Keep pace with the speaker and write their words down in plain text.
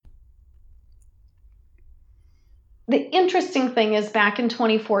The interesting thing is back in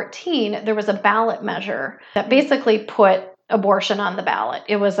 2014, there was a ballot measure that basically put abortion on the ballot.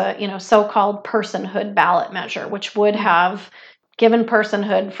 It was a, so-called personhood ballot measure, which would have given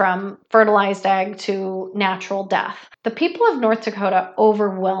personhood from fertilized egg to natural death. The people of North Dakota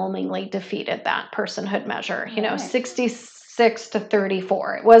overwhelmingly defeated that personhood measure, 66 to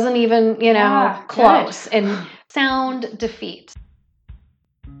 34. It wasn't even, close. In sound defeat.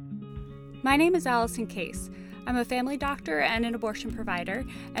 My name is Allison Case. I'm a family doctor and an abortion provider,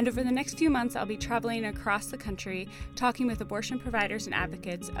 and over the next few months I'll be traveling across the country talking with abortion providers and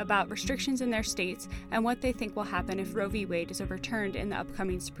advocates about restrictions in their states and what they think will happen if Roe v. Wade is overturned in the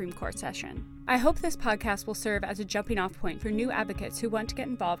upcoming Supreme Court session. I hope this podcast will serve as a jumping-off point for new advocates who want to get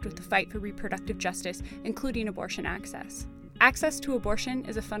involved with the fight for reproductive justice, including abortion access. Access to abortion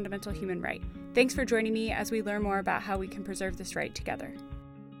is a fundamental human right. Thanks for joining me as we learn more about how we can preserve this right together.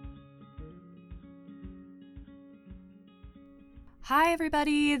 Hi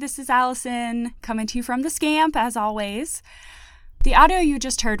everybody, this is Allison, coming to you from the Scamp, as always. The audio you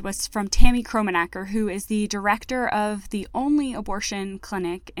just heard was from Tammy Kromenacker, who is the director of the only abortion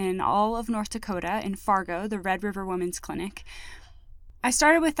clinic in all of North Dakota in Fargo, the Red River Women's Clinic. I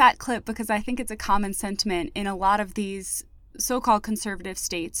started with that clip because I think it's a common sentiment in a lot of these so-called conservative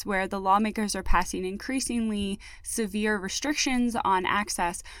states where the lawmakers are passing increasingly severe restrictions on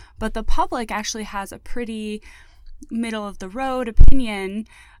access, but the public actually has a pretty middle-of-the-road opinion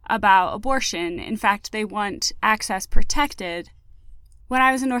about abortion. In fact, they want access protected. When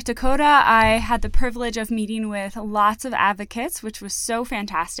I was in North Dakota, I had the privilege of meeting with lots of advocates, which was so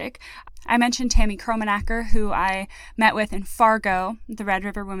fantastic. I mentioned Tammy Kromenacker, who I met with in Fargo, the Red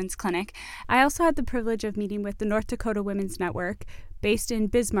River Women's Clinic. I also had the privilege of meeting with the North Dakota Women's Network, based in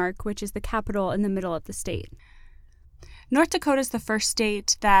Bismarck, which is the capital in the middle of the state. North Dakota is the first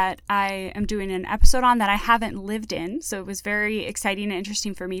state that I am doing an episode on that I haven't lived in, so it was very exciting and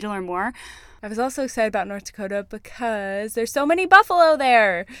interesting for me to learn more. I was also excited about North Dakota because there's so many buffalo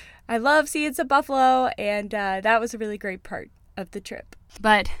there. I love seeing some buffalo, and that was a really great part of the trip.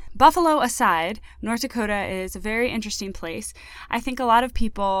 But buffalo aside, North Dakota is a very interesting place. I think a lot of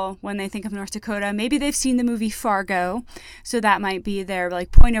people, when they think of North Dakota, maybe they've seen the movie Fargo, so that might be their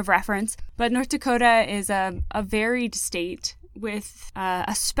point of reference. But North Dakota is a varied state with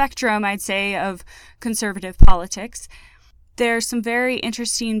a spectrum, I'd say, of conservative politics. There's some very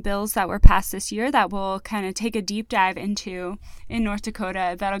interesting bills that were passed this year that we'll kind of take a deep dive into in North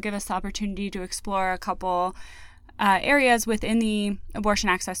Dakota that'll give us the opportunity to explore a couple areas within the abortion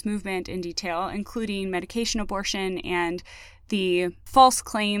access movement in detail, including medication abortion and the false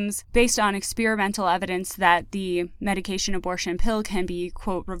claims based on experimental evidence that the medication abortion pill can be,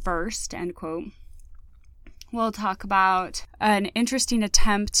 quote, reversed, end quote. We'll talk about an interesting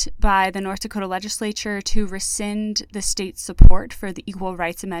attempt by the North Dakota legislature to rescind the state's support for the Equal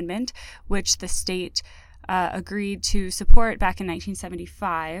Rights Amendment, which the state agreed to support back in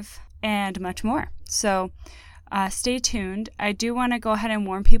 1975, and much more. So stay tuned. I do want to go ahead and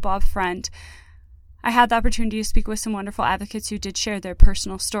warn people up front. I had the opportunity to speak with some wonderful advocates who did share their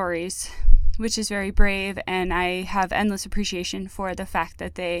personal stories, which is very brave, and I have endless appreciation for the fact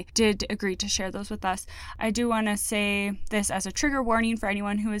that they did agree to share those with us. I do want to say this as a trigger warning for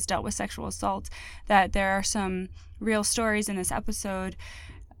anyone who has dealt with sexual assault, that there are some real stories in this episode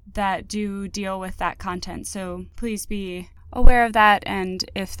that do deal with that content, so please be aware of that, and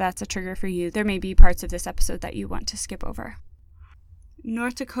if that's a trigger for you, there may be parts of this episode that you want to skip over.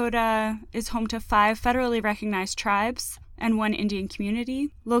 North Dakota is home to 5 federally recognized tribes and 1 Indian community,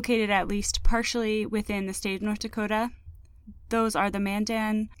 located at least partially within the state of North Dakota. Those are the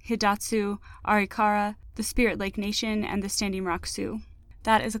Mandan, Hidatsu, Arikara, the Spirit Lake Nation, and the Standing Rock Sioux.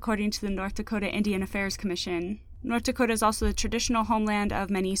 That is according to the North Dakota Indian Affairs Commission. North Dakota is also the traditional homeland of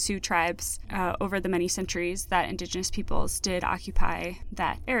many Sioux tribes over the many centuries that indigenous peoples did occupy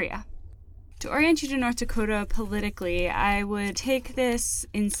that area. To orient you to North Dakota politically, I would take this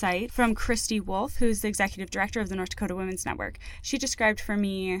insight from Christy Wolf, who's the executive director of the North Dakota Women's Network. She described for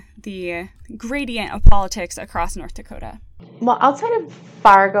me the gradient of politics across North Dakota. Well, outside of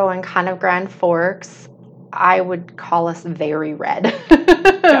Fargo and kind of Grand Forks, I would call us very red.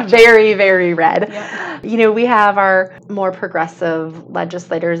 Gotcha. Very, very red. Yeah. We have our more progressive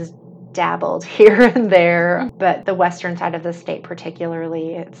legislators dabbled here and there, but the western side of the state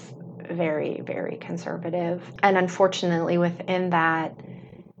particularly, it's very, very conservative. And unfortunately, within that,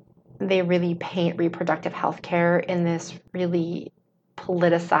 they really paint reproductive health care in this really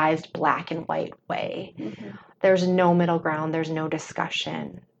politicized black and white way. Mm-hmm. There's no middle ground. There's no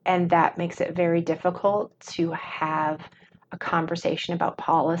discussion. And that makes it very difficult to have a conversation about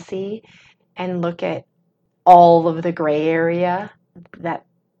policy and look at all of the gray area that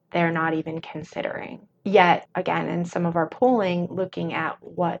they're not even considering. Yet, again, in some of our polling, looking at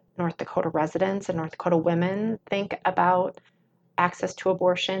what North Dakota residents and North Dakota women think about access to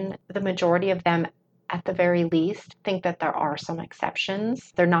abortion, the majority of them, at the very least, think that there are some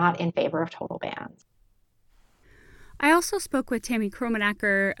exceptions. They're not in favor of total bans. I also spoke with Tammy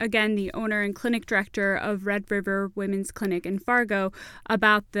Kromenacker, again, the owner and clinic director of Red River Women's Clinic in Fargo,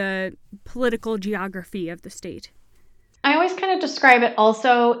 about the political geography of the state. I always kind of describe it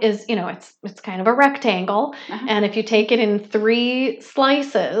also as, it's kind of a rectangle. Uh-huh. And if you take it in 3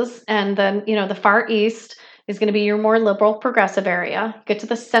 slices, and then, the far east is going to be your more liberal progressive area. Get to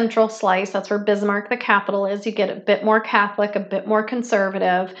the central slice, that's where Bismarck, the capital, is. You get a bit more Catholic, a bit more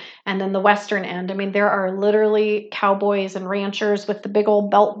conservative. And then the western end, there are literally cowboys and ranchers with the big old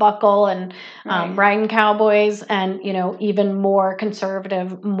belt buckle and riding cowboys, and, even more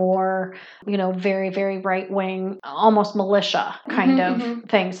conservative, more, very, very right wing, almost militia kind of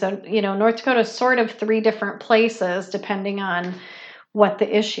thing. So, North Dakota is sort of 3 different places depending on what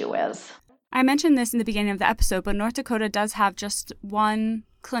the issue is. I mentioned this in the beginning of the episode, but North Dakota does have just one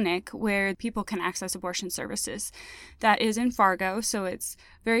clinic where people can access abortion services. That is in Fargo, so it's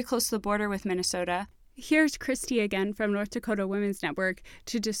very close to the border with Minnesota. Here's Christy again from North Dakota Women's Network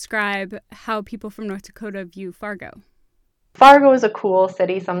to describe how people from North Dakota view Fargo. Fargo is a cool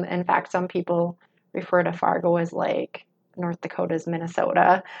city. In fact, some people refer to Fargo as like North Dakota's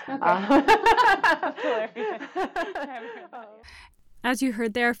Minnesota. Okay. As you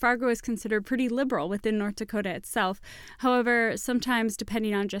heard there, Fargo is considered pretty liberal within North Dakota itself. However, sometimes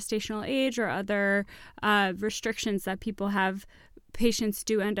depending on gestational age or other restrictions that people have, patients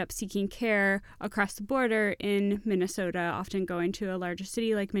do end up seeking care across the border in Minnesota, often going to a larger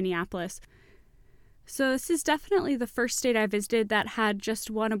city like Minneapolis. So this is definitely the first state I visited that had just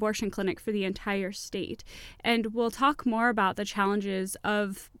one abortion clinic for the entire state. And we'll talk more about the challenges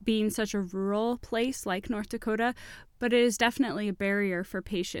of being such a rural place like North Dakota, but it is definitely a barrier for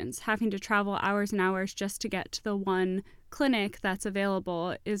patients. Having to travel hours and hours just to get to the one clinic that's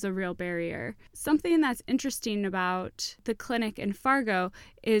available is a real barrier. Something that's interesting about the clinic in Fargo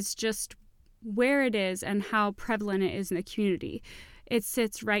is just where it is and how prevalent it is in the community. It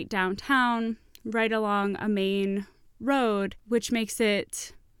sits right downtown, right along a main road, which makes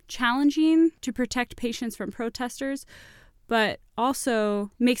it challenging to protect patients from protesters, but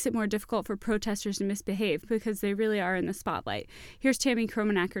also makes it more difficult for protesters to misbehave because they really are in the spotlight. Here's Tammy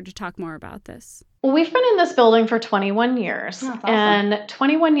Kromenacker to talk more about this. Well, we've been in this building for 21 years. Oh, that's awesome. And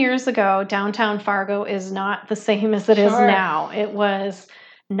 21 years ago, downtown Fargo is not the same as it is now. It was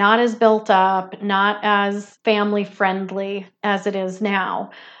not as built up, not as family friendly as it is now.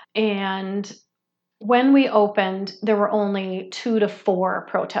 And when we opened, there were only 2 to 4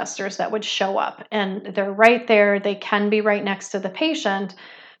 protesters that would show up, and they're right there. They can be right next to the patient,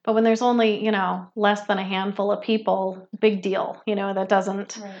 but when there's only, less than a handful of people, big deal.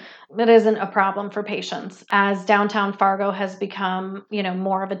 That isn't a problem for patients. As downtown Fargo has become,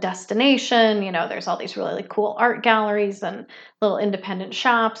 more of a destination, there's all these really cool art galleries and little independent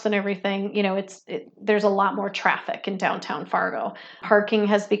shops and everything. There's a lot more traffic in downtown Fargo. Parking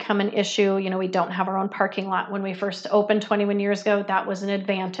has become an issue. We don't have our own parking lot. When we first opened 21 years ago, that was an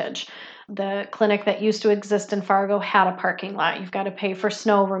advantage. The clinic that used to exist in Fargo had a parking lot. You've got to pay for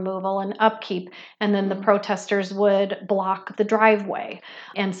snow removal and upkeep, and then the protesters would block the driveway.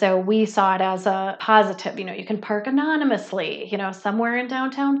 And so we saw it as a positive. You can park anonymously, somewhere in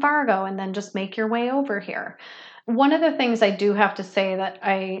downtown Fargo, and then just make your way over here. One of the things I do have to say that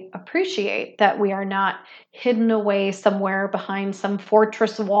I appreciate that we are not hidden away somewhere behind some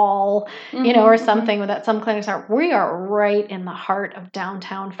fortress wall, or something that some clinics are. We are right in the heart of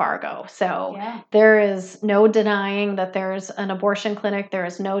downtown Fargo. So there is no denying that there's an abortion clinic. There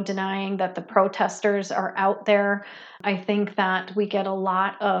is no denying that the protesters are out there. I think that we get a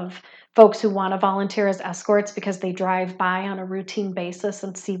lot of folks who want to volunteer as escorts because they drive by on a routine basis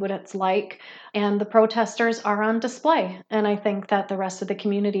and see what it's like. And the protesters are on display. And I think that the rest of the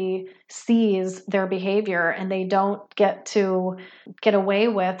community sees their behavior and they don't get to get away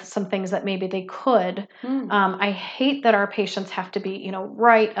with some things that maybe they could. I hate that our patients have to be,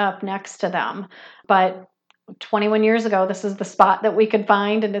 right up next to them. But 21 years ago, this is the spot that we could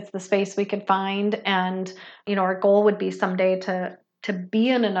find, and it's the space we could find. And, our goal would be someday to be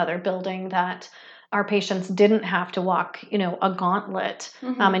in another building that our patients didn't have to walk, a gauntlet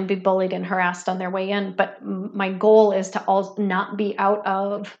and be bullied and harassed on their way in. But my goal is to all not be out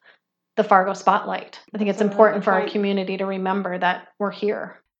of the Fargo spotlight. I think it's important for our community to remember that we're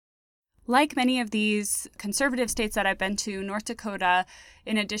here. Like many of these conservative states that I've been to, North Dakota,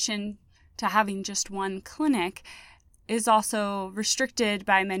 in addition to having just one clinic is also restricted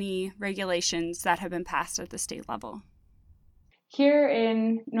by many regulations that have been passed at the state level. Here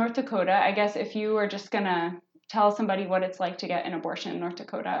in North Dakota, I guess if you were just going to tell somebody what it's like to get an abortion in North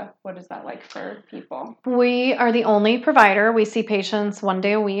Dakota, what is that like for people? We are the only provider. We see patients 1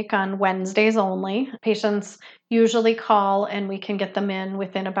 day a week on Wednesdays only. Patients usually call and we can get them in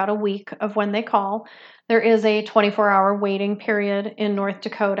within about a week of when they call. There is a 24-hour waiting period in North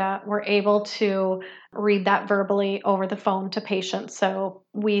Dakota. We're able to read that verbally over the phone to patients. So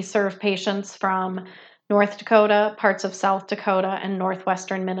we serve patients from North Dakota, parts of South Dakota, and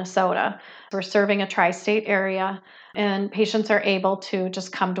northwestern Minnesota. We're serving a tri-state area, and patients are able to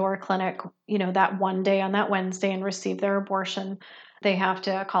just come to our clinic, that one day on that Wednesday and receive their abortion. They have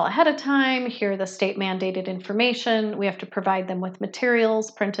to call ahead of time, hear the state mandated information. We have to provide them with materials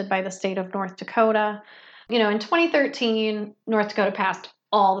printed by the state of North Dakota. In 2013, North Dakota passed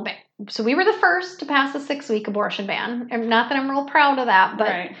all the ban. So we were the first to pass a 6-week abortion ban. And not that I'm real proud of that, but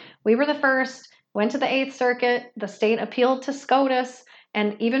right. We were the first. Went to the 8th Circuit, the state appealed to SCOTUS,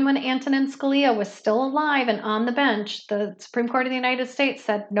 and even when Antonin Scalia was still alive and on the bench, the Supreme Court of the United States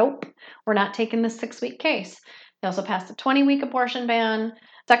said, nope, we're not taking this 6-week case. They also passed a 20-week abortion ban,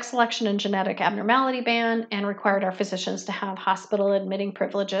 sex selection and genetic abnormality ban, and required our physicians to have hospital admitting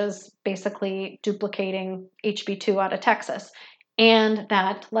privileges, basically duplicating HB2 out of Texas, and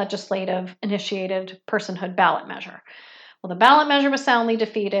that legislative initiated personhood ballot measure. Well, the ballot measure was soundly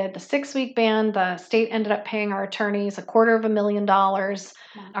defeated. The 6-week ban, the state ended up paying our attorneys $250,000.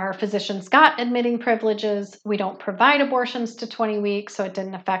 Wow. Our physicians got admitting privileges. We don't provide abortions to 20 weeks, so it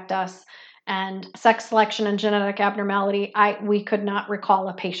didn't affect us. And sex selection and genetic abnormality, we could not recall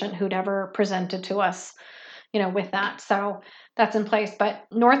a patient who'd ever presented to us, with that. So that's in place. But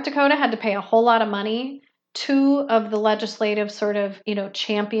North Dakota had to pay a whole lot of money. 2 of the legislative sort of,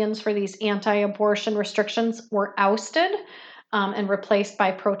 champions for these anti-abortion restrictions were ousted and replaced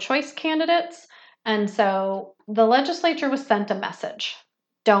by pro-choice candidates. And so the legislature was sent a message.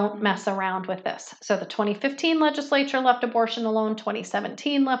 Don't mess around with this. So the 2015 legislature left abortion alone.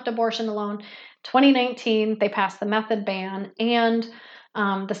 2017 left abortion alone. 2019, they passed the method ban. And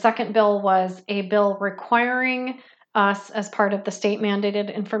the second bill was a bill requiring us, as part of the state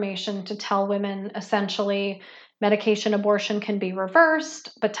mandated information, to tell women essentially medication abortion can be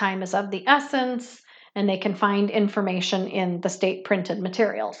reversed, but time is of the essence, and they can find information in the state printed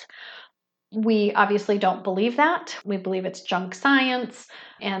materials. We obviously don't believe that. We believe it's junk science,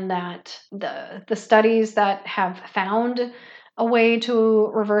 and that the studies that have found a way to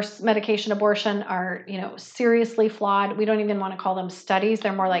reverse medication abortion are, seriously flawed. We don't even want to call them studies.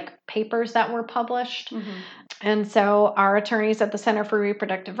 They're more like papers that were published. Mm-hmm. And so our attorneys at the Center for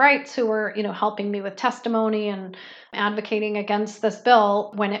Reproductive Rights, who were, helping me with testimony and advocating against this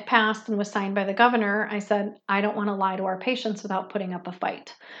bill, when it passed and was signed by the governor, I said, I don't want to lie to our patients without putting up a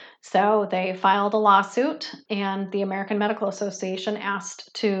fight. So they filed a lawsuit, and the American Medical Association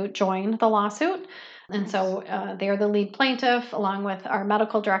asked to join the lawsuit. And so they're the lead plaintiff, along with our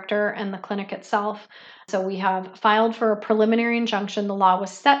medical director and the clinic itself. So we have filed for a preliminary injunction. The law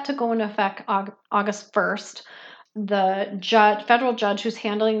was set to go into effect August 1st. The federal judge who's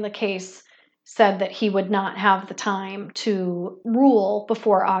handling the case said that he would not have the time to rule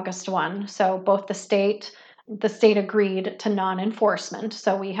before August 1. So both the state agreed to non-enforcement.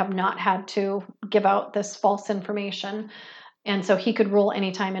 So we have not had to give out this false information. And so he could rule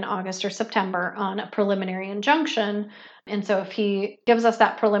anytime in August or September on a preliminary injunction. And so if he gives us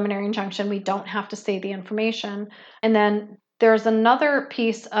that preliminary injunction, we don't have to say the information. And then there's another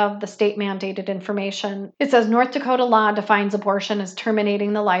piece of the state mandated information. It says North Dakota law defines abortion as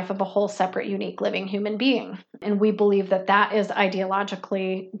terminating the life of a whole separate, unique living human being. And we believe that that is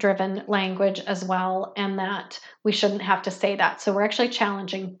ideologically driven language as well, and that we shouldn't have to say that. So we're actually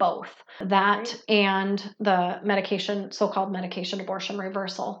challenging both that and the so-called medication abortion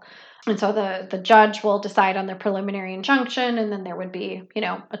reversal. And so the judge will decide on the preliminary injunction, and then there would be,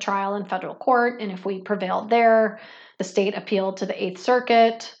 a trial in federal court. And if we prevailed there, the state appealed to the 8th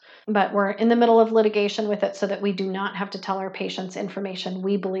Circuit. But we're in the middle of litigation with it so that we do not have to tell our patients information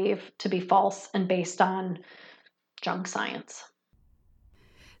we believe to be false and based on junk science.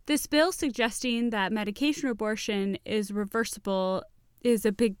 This bill suggesting that medication abortion is reversible is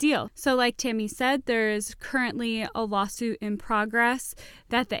a big deal. So like Tammy said, there is currently a lawsuit in progress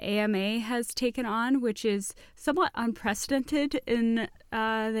that the AMA has taken on, which is somewhat unprecedented in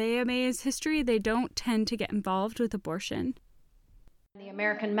the AMA's history. They don't tend to get involved with abortion. The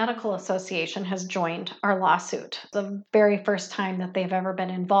American Medical Association has joined our lawsuit. It's the very first time that they've ever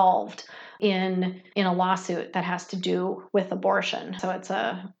been involved in a lawsuit that has to do with abortion. So it's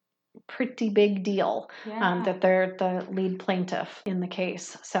a pretty big deal that they're the lead plaintiff in the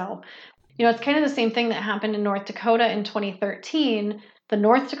case. So, it's kind of the same thing that happened in North Dakota in 2013. The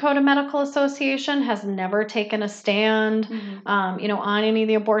North Dakota Medical Association has never taken a stand, on any of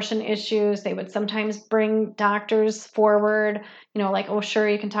the abortion issues. They would sometimes bring doctors forward, like, oh, sure,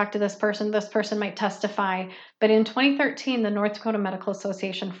 you can talk to this person might testify. But in 2013, the North Dakota Medical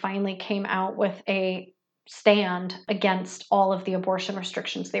Association finally came out with a stand against all of the abortion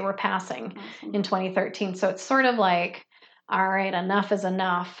restrictions they were passing in 2013. So it's sort of like, all right, enough is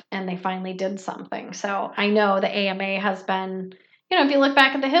enough. And they finally did something. So I know the AMA has been, if you look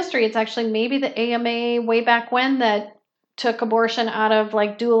back at the history, it's actually maybe the AMA way back when that took abortion out of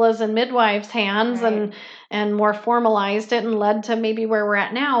like doulas and midwives' hands and more formalized it and led to maybe where we're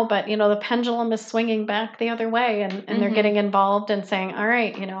at now. But, the pendulum is swinging back the other way and they're getting involved and saying, all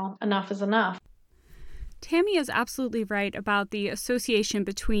right, enough is enough. Tammy is absolutely right about the association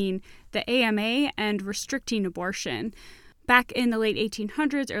between the AMA and restricting abortion. Back in the late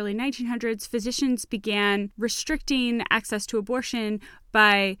 1800s, early 1900s, physicians began restricting access to abortion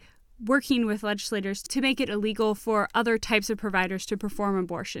by working with legislators to make it illegal for other types of providers to perform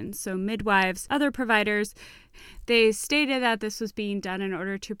abortions. So midwives, other providers, they stated that this was being done in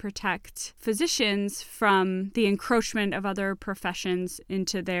order to protect physicians from the encroachment of other professions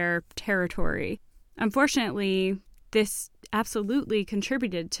into their territory. Unfortunately, this absolutely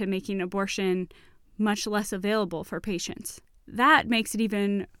contributed to making abortion much less available for patients. That makes it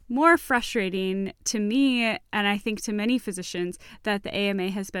even more frustrating to me, and I think to many physicians, that the AMA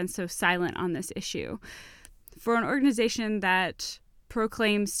has been so silent on this issue. For an organization that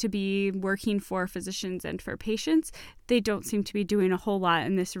proclaims to be working for physicians and for patients, they don't seem to be doing a whole lot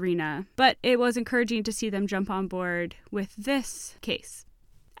in this arena. But it was encouraging to see them jump on board with this case.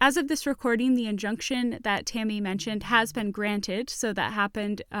 As of this recording, the injunction that Tammy mentioned has been granted, so that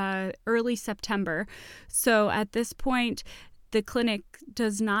happened early September. So at this point, the clinic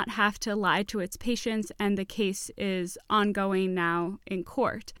does not have to lie to its patients, and the case is ongoing now in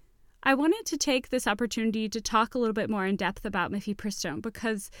court. I wanted to take this opportunity to talk a little bit more in depth about mifepristone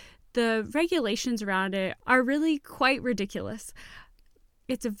because the regulations around it are really quite ridiculous.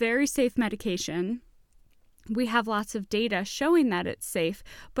 It's a very safe medication. We have lots of data showing that it's safe,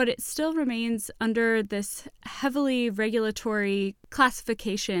 but it still remains under this heavily regulatory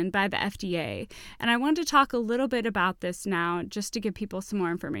classification by the FDA. And I want to talk a little bit about this now, just to give people some more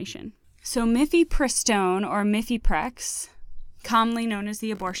information. So mifepristone, or Mifeprex, commonly known as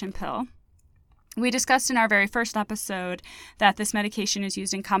the abortion pill, we discussed in our very first episode that this medication is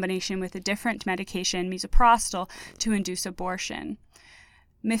used in combination with a different medication, misoprostol, to induce abortion.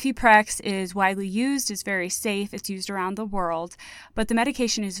 Mifeprex is widely used, is very safe, it's used around the world, but the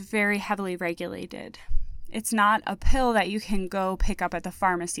medication is very heavily regulated. It's not a pill that you can go pick up at the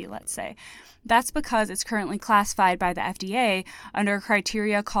pharmacy, let's say. That's because it's currently classified by the FDA under a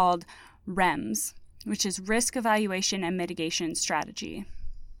criteria called REMS, which is Risk Evaluation and Mitigation Strategy.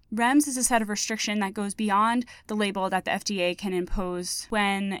 REMS is a set of restriction that goes beyond the label that the FDA can impose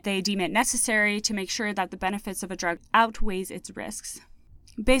when they deem it necessary to make sure that the benefits of a drug outweighs its risks.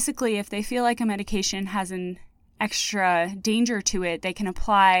 Basically, if they feel like a medication has an extra danger to it, they can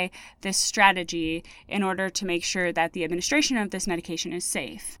apply this strategy in order to make sure that the administration of this medication is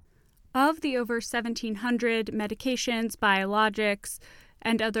safe. Of the over 1,700 medications, biologics,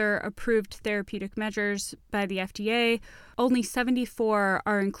 and other approved therapeutic measures by the FDA, only 74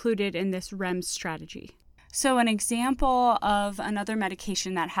 are included in this REMS strategy. So an example of another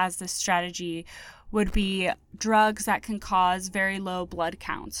medication that has this strategy would be drugs that can cause very low blood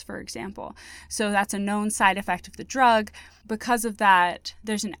counts, for example. So that's a known side effect of the drug. Because of that,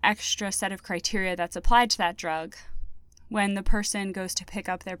 there's an extra set of criteria that's applied to that drug. When the person goes to pick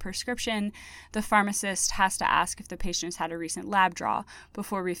up their prescription, the pharmacist has to ask if the patient has had a recent lab draw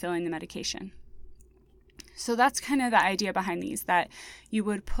before refilling the medication. So that's kind of the idea behind these, that you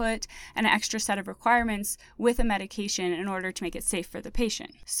would put an extra set of requirements with a medication in order to make it safe for the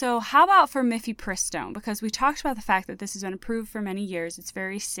patient. So how about for mifepristone? Because we talked about the fact that this has been approved for many years, it's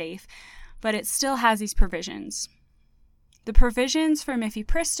very safe, but it still has these provisions. The provisions for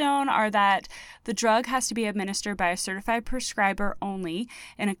mifepristone are that the drug has to be administered by a certified prescriber only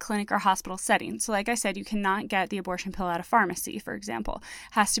in a clinic or hospital setting. So like I said, you cannot get the abortion pill at a pharmacy, for example.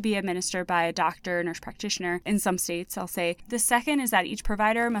 It has to be administered by a doctor, nurse practitioner in some states, I'll say. The second is that each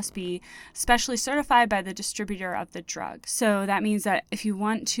provider must be specially certified by the distributor of the drug. So that means that if you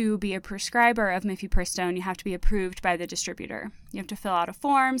want to be a prescriber of mifepristone, you have to be approved by the distributor. You have to fill out a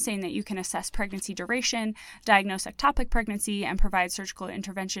form saying that you can assess pregnancy duration, diagnose ectopic pregnancy, and provide surgical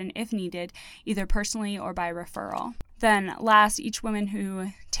intervention if needed, either personally or by referral. Then last, each woman who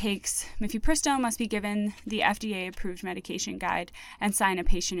takes mifepristone must be given the FDA-approved medication guide and sign a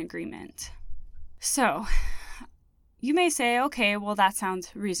patient agreement. So you may say, okay, well, that sounds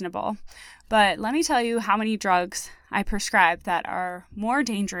reasonable. But let me tell you how many drugs I prescribe that are more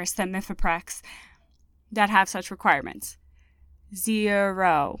dangerous than Mifeprex that have such requirements.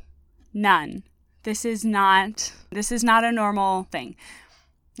 0. None. This is not a normal thing.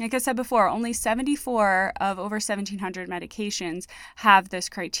 Like I said before, only 74 of over 1,700 medications have this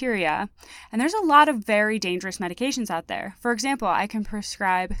criteria. And there's a lot of very dangerous medications out there. For example, I can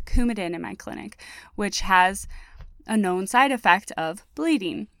prescribe Coumadin in my clinic, which has a known side effect of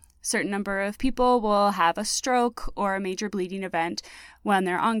bleeding. A certain number of people will have a stroke or a major bleeding event when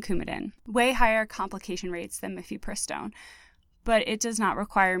they're on Coumadin. Way higher complication rates than mifepristone. But it does not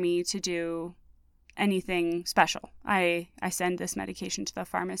require me to do anything special. I send this medication to the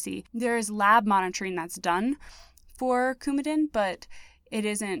pharmacy. There is lab monitoring that's done for Coumadin, but it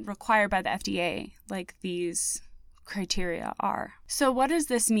isn't required by the FDA like these criteria are. So what does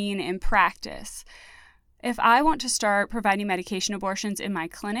this mean in practice? If I want to start providing medication abortions in my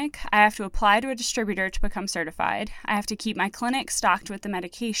clinic, I have to apply to a distributor to become certified. I have to keep my clinic stocked with the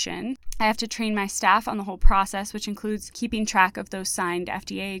medication. I have to train my staff on the whole process, which includes keeping track of those signed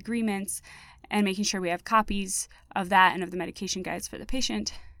FDA agreements and making sure we have copies of that and of the medication guides for the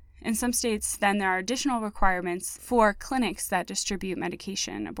patient. In some states, then there are additional requirements for clinics that distribute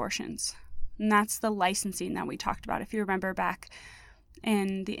medication abortions. And that's the licensing that we talked about. If you remember back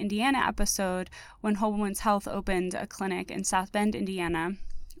in the Indiana episode, when Whole Woman's Health opened a clinic in South Bend, Indiana,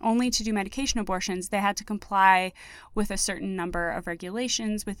 only to do medication abortions, they had to comply with a certain number of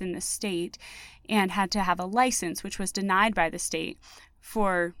regulations within the state and had to have a license, which was denied by the state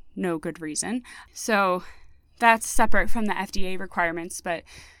for no good reason. So that's separate from the FDA requirements. But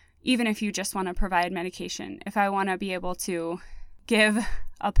even if you just want to provide medication, if I want to be able to give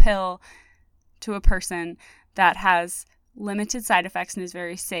a pill to a person that has limited side effects and is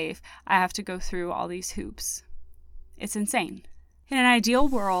very safe, I have to go through all these hoops. It's insane. In an ideal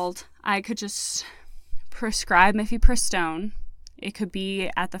world, I could just prescribe mifepristone. It could be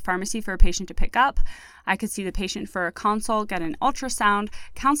at the pharmacy for a patient to pick up. I could see the patient for a consult, get an ultrasound,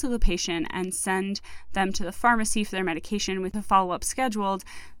 counsel the patient, and send them to the pharmacy for their medication with a follow-up scheduled.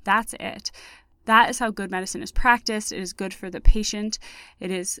 That's it. That is how good medicine is practiced. It is good for the patient. It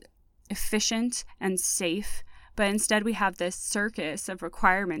is efficient and safe. But instead, we have this circus of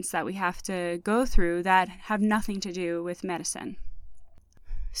requirements that we have to go through that have nothing to do with medicine.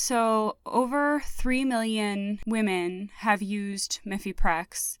 So over 3 million women have used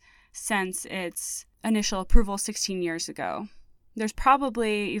Mifeprex since its initial approval 16 years ago. There's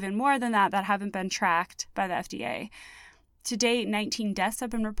probably even more than that haven't been tracked by the FDA. To date, 19 deaths have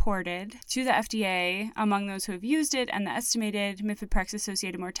been reported to the FDA among those who have used it, and the estimated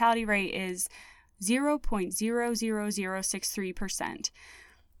Mifeprex-associated mortality rate is 0.00063%.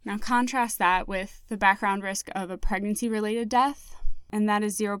 Now contrast that with the background risk of a pregnancy-related death, and that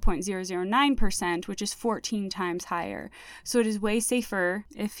is 0.009%, which is 14 times higher. So it is way safer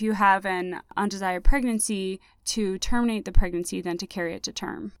if you have an undesired pregnancy to terminate the pregnancy than to carry it to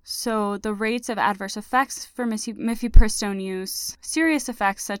term. So the rates of adverse effects for mifepristone use, serious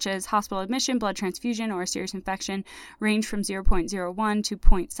effects such as hospital admission, blood transfusion, or a serious infection, range from 0.01 to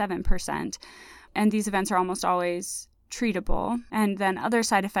 0.7%. And these events are almost always treatable. And then other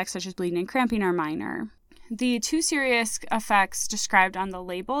side effects such as bleeding and cramping are minor. The 2 serious effects described on the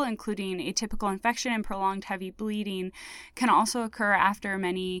label, including atypical infection and prolonged heavy bleeding, can also occur after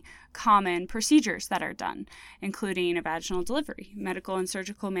many common procedures that are done, including a vaginal delivery, medical and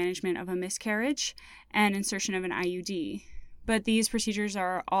surgical management of a miscarriage, and insertion of an IUD. But these procedures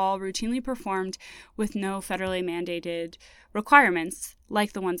are all routinely performed with no federally mandated requirements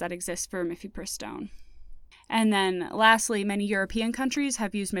like the ones that exist for mifepristone. And then lastly, many European countries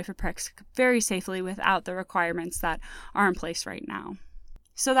have used Mifeprex very safely without the requirements that are in place right now.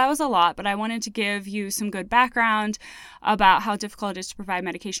 So that was a lot, but I wanted to give you some good background about how difficult it is to provide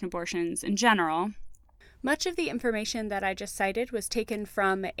medication abortions in general. Much of the information that I just cited was taken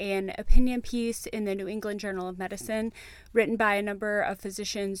from an opinion piece in the New England Journal of Medicine, written by a number of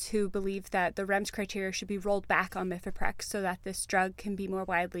physicians who believe that the REMS criteria should be rolled back on Mifeprex so that this drug can be more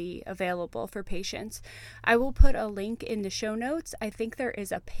widely available for patients. I will put a link in the show notes. I think there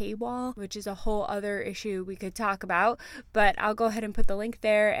is a paywall, which is a whole other issue we could talk about, but I'll go ahead and put the link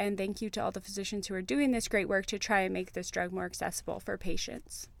there, and thank you to all the physicians who are doing this great work to try and make this drug more accessible for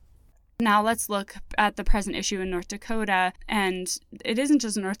patients. Now let's look at the present issue in North Dakota. And it isn't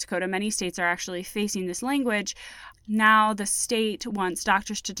just North Dakota. Many states are actually facing this language. Now the state wants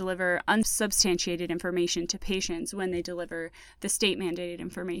doctors to deliver unsubstantiated information to patients when they deliver the state-mandated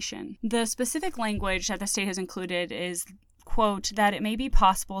information. The specific language that the state has included is, quote, that it may be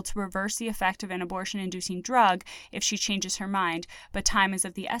possible to reverse the effect of an abortion-inducing drug if she changes her mind, but time is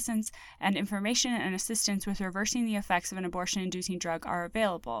of the essence, and information and assistance with reversing the effects of an abortion-inducing drug are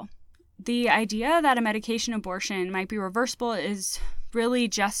available. The idea that a medication abortion might be reversible is really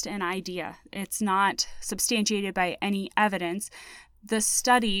just an idea. It's not substantiated by any evidence. The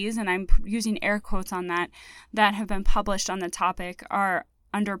studies, and I'm using air quotes on that have been published on the topic are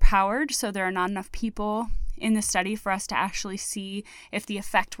underpowered, so there are not enough people in the study for us to actually see if the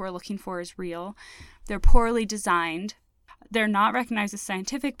effect we're looking for is real. They're poorly designed. They're not recognized as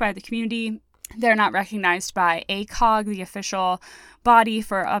scientific by the community. They're not recognized by ACOG, the official body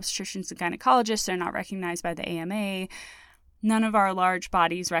for obstetricians and gynecologists. They're not recognized by the AMA. None of our large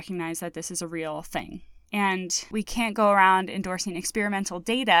bodies recognize that this is a real thing. And we can't go around endorsing experimental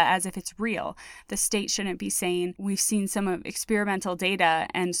data as if it's real. The state shouldn't be saying, we've seen some of experimental data,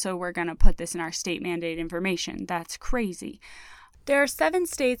 and so we're going to put this in our state-mandated information. That's crazy. There are 7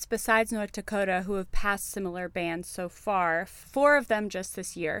 states besides North Dakota who have passed similar bans so far, 4 of them just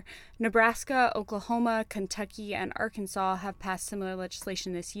this year. Nebraska, Oklahoma, Kentucky, and Arkansas have passed similar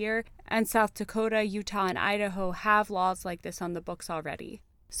legislation this year, and South Dakota, Utah, and Idaho have laws like this on the books already.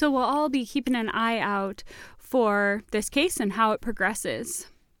 So we'll all be keeping an eye out for this case and how it progresses.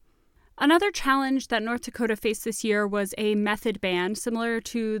 Another challenge that North Dakota faced this year was a method ban, similar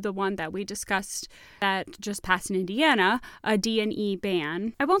to the one that we discussed that just passed in Indiana, a D&E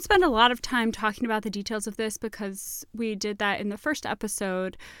ban. I won't spend a lot of time talking about the details of this because we did that in the first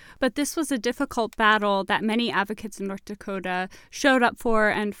episode, but this was a difficult battle that many advocates in North Dakota showed up for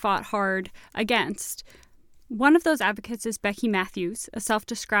and fought hard against. One of those advocates is Becky Matthews, a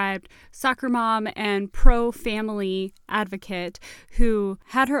self-described soccer mom and pro-family advocate who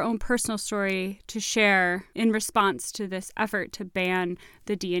had her own personal story to share in response to this effort to ban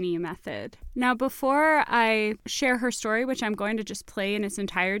the D&E method. Now, before I share her story, which I'm going to just play in its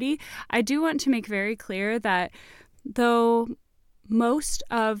entirety, I do want to make very clear that though most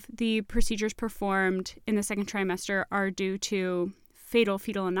of the procedures performed in the second trimester are due to fatal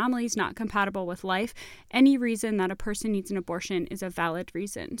fetal anomalies not compatible with life, any reason that a person needs an abortion is a valid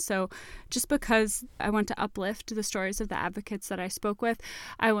reason. So just because I want to uplift the stories of the advocates that I spoke with,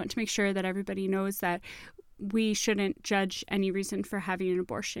 I want to make sure that everybody knows that we shouldn't judge any reason for having an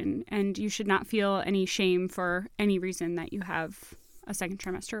abortion, and you should not feel any shame for any reason that you have a second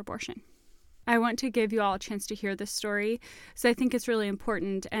trimester abortion. I want to give you all a chance to hear this story, so I think it's really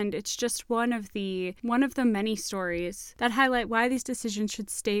important, and it's just one of the many stories that highlight why these decisions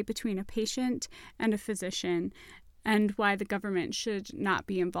should stay between a patient and a physician, and why the government should not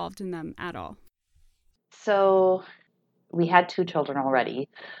be involved in them at all. So we had 2 children already.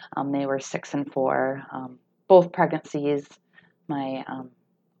 They were 6 and 4, both pregnancies. My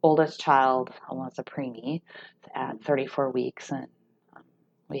oldest child was a preemie at 34 weeks, and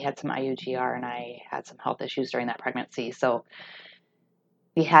we had some IUGR, and I had some health issues during that pregnancy. So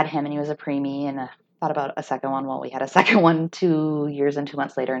we had him, and he was a preemie, and thought about a second one. Well, we had a second one 2 years and 2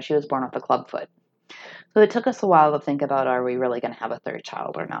 months later, and she was born with a clubfoot. So it took us a while to think about, are we really going to have a third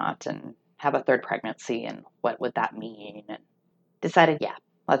child or not, and have a third pregnancy, and what would that mean? And decided, yeah,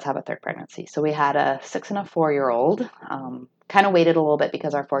 let's have a third pregnancy. So we had a 6 and a 4-year-old. Kind of waited a little bit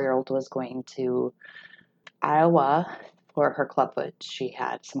because our 4-year-old was going to Iowa for her clubfoot. She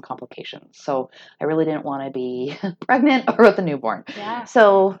had some complications. So I really didn't want to be pregnant or with a newborn. Yeah.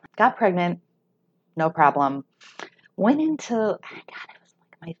 So got pregnant, no problem. Went into, it was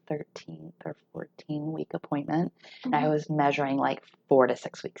like my 13th or 14 week appointment. And I was measuring like 4 to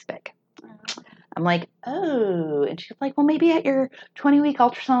 6 weeks big. I'm like, oh, and she's like, well, maybe at your 20-week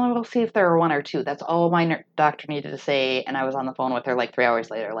ultrasound, we'll see if there are 1 or 2. That's all my doctor needed to say. And I was on the phone with her like 3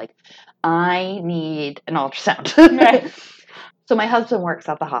 hours later, like, I need an ultrasound. Right. So my husband works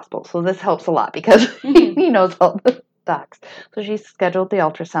at the hospital, so this helps a lot because he knows all the docs. So she scheduled the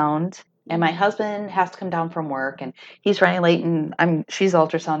ultrasound, and my husband has to come down from work, and he's running late, and she's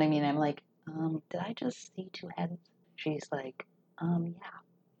ultrasounding me, and I'm like, did I just see 2 heads? She's like, yeah.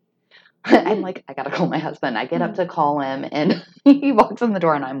 I'm like, I gotta call my husband. I get up to call him, and he walks in the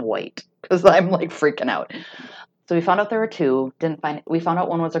door, and I'm white because I'm like freaking out. So we found out there were 2. We found out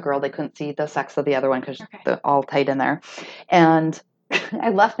one was a girl. They couldn't see the sex of the other one because they're all tight in there. And I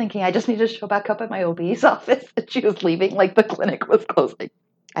left thinking I just need to show back up at my OB's office, and she was leaving, like the clinic was closing.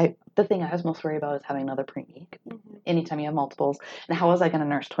 The thing I was most worried about is having another preemie. Anytime you have multiples, and how was I going to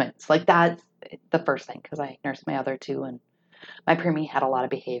nurse twins? Like that's the first thing, because I nursed my other two, and my preemie had a lot of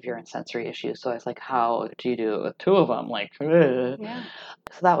behavior and sensory issues. So I was like, how do you do it with two of them? Like, ugh. Yeah.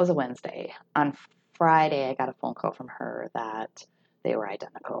 So that was a Wednesday. On Friday, I got a phone call from her that they were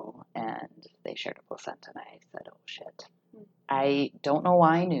identical and they shared a placenta. And I said, oh shit. I don't know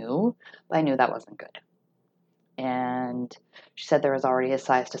why I knew, but I knew that wasn't good. And she said there was already a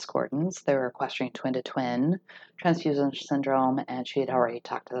size discordance. They were equestrian twin to twin transfusion syndrome, and she had already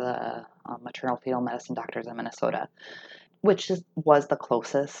talked to the maternal fetal medicine doctors in Minnesota, which was the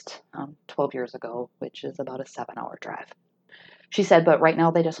closest 12 years ago, which is about a 7-hour drive. She said, but right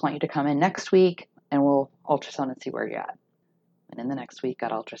now they just want you to come in next week and we'll ultrasound and see where you're at. And in the next week,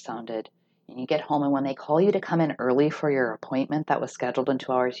 got ultrasounded. And you get home, and when they call you to come in early for your appointment that was scheduled in 2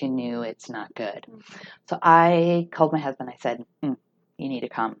 hours, you knew it's not good. So I called my husband. I said, you need to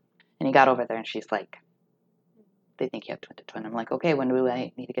come. And he got over there, and she's like, they think you have twin to twin. I'm like, okay, when do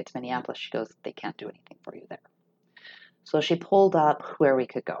I need to get to Minneapolis? She goes, they can't do anything for you there. So she pulled up where we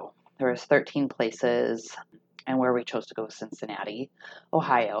could go. There was 13 places, and where we chose to go was Cincinnati,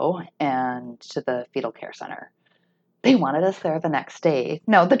 Ohio, and to the fetal care center. They wanted us there the next day.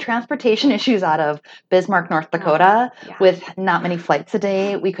 No, the transportation issues out of Bismarck, North Dakota, with not many flights a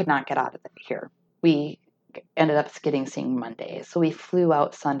day, we could not get out of here. We ended up seeing Monday. So we flew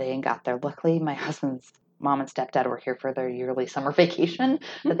out Sunday and got there. Luckily, my husband's mom and stepdad were here for their yearly summer vacation,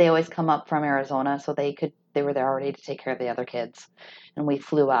 but they always come up from Arizona, so they were there already to take care of the other kids. And we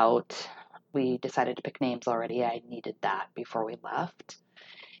flew out. We decided to pick names already. I needed that before we left.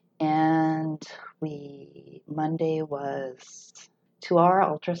 And Monday was 2-hour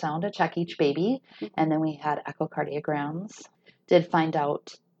ultrasound to check each baby. And then we had echocardiograms. Did find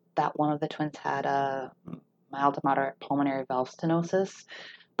out that one of the twins had a mild to moderate pulmonary valve stenosis,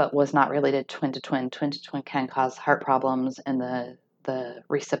 but was not related twin to twin. Twin to twin can cause heart problems in the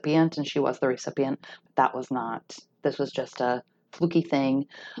recipient, and she was the recipient. That was not. This was just a fluky thing,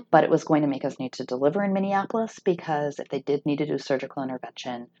 but it was going to make us need to deliver in Minneapolis, because if they did need to do surgical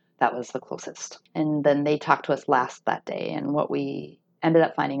intervention, that was the closest. And then they talked to us last that day, and what we ended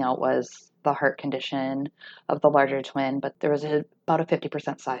up finding out was the heart condition of the larger twin, but there was about a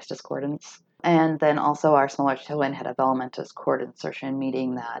 50% size discordance. And then also our smaller twin had a velamentous cord insertion,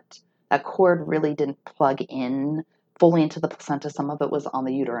 meaning that that cord really didn't plug in fully into the placenta. Some of it was on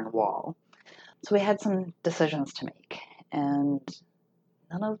the uterine wall. So we had some decisions to make, and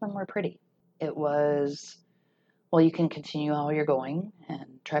none of them were pretty. It was, well, you can continue how you're going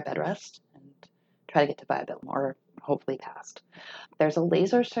and try bed rest and try to get to viability, or hopefully past. There's a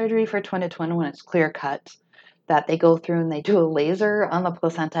laser surgery for twin to twin when it's clear cut that they go through, and they do a laser on the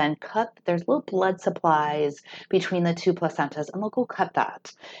placenta and cut. There's little blood supplies between the two placentas, and they'll go cut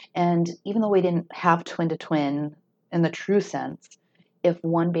that. And even though we didn't have twin to twin in the true sense, if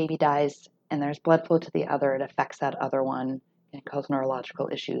one baby dies and there's blood flow to the other, it affects that other one and cause neurological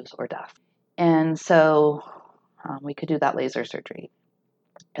issues or death. And so we could do that laser surgery.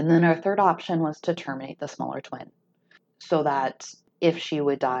 And then our third option was to terminate the smaller twin, so that if she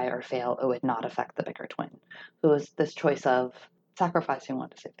would die or fail, it would not affect the bigger twin. So it was this choice of sacrificing one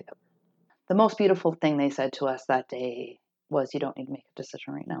to save the other. The most beautiful thing they said to us that day was, you don't need to make a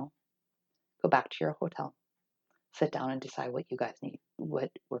decision right now. Go back to your hotel. Sit down and decide what you guys need,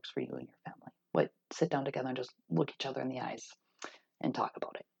 what works for you and your family. Sit down together and just look each other in the eyes and talk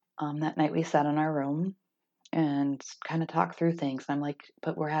about it. That night we sat in our room and kind of talked through things. I'm like,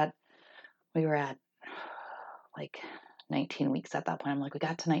 but we were at like 19 weeks at that point. I'm like, we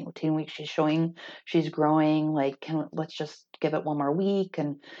got to 19 weeks. She's growing. Like, let's just give it one more week.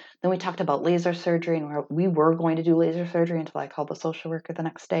 And then we talked about laser surgery, and we were going to do laser surgery until I called the social worker the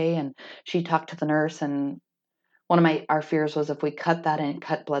next day, and she talked to the nurse. And one of our fears was, if we cut that and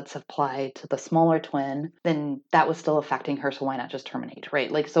cut blood supply to the smaller twin, then that was still affecting her. So why not just terminate, right?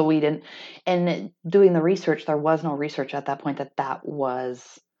 Like, so we didn't, and doing the research, there was no research at that point that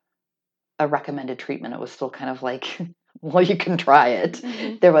was a recommended treatment. It was still kind of like, well, you can try it.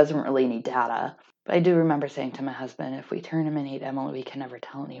 Mm-hmm. There wasn't really any data. But I do remember saying to my husband, if we terminate Emily, we can never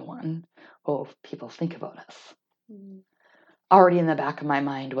tell anyone. What will people think about us? Mm-hmm. Already in the back of my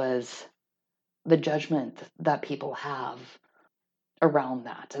mind was the judgment that people have around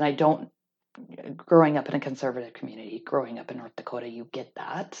that. And growing up in a conservative community, growing up in North Dakota, you get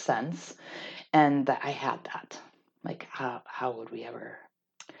that sense. And that I had that. Like, how would we ever?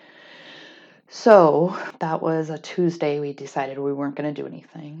 So that was a Tuesday. We decided we weren't going to do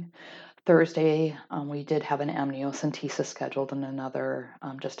anything. Thursday, we did have an amniocentesis scheduled and another,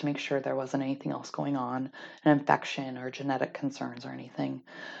 just to make sure there wasn't anything else going on, an infection or genetic concerns or anything,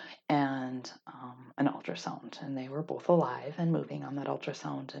 and an ultrasound. And they were both alive and moving on that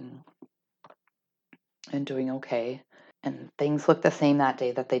ultrasound and doing okay. And things looked the same that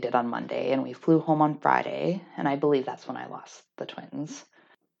day that they did on Monday. And we flew home on Friday, and I believe that's when I lost the twins,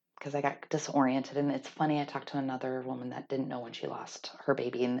 because I got disoriented. And it's funny, I talked to another woman that didn't know when she lost her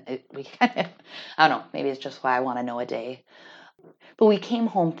baby, and I don't know, maybe it's just why I want to know a day. But we came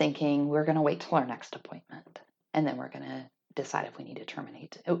home thinking we're going to wait till our next appointment, and then we're going to decide if we need to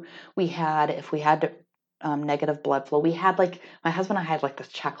terminate. If we had negative blood flow, we had my husband and I had this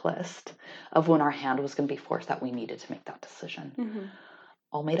checklist of when our hand was going to be forced that we needed to make that decision. Mm-hmm.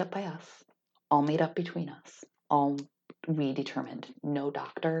 All made up by us, all made up between us, all we determined. No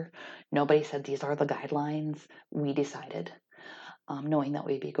doctor, nobody said these are the guidelines. We decided, knowing that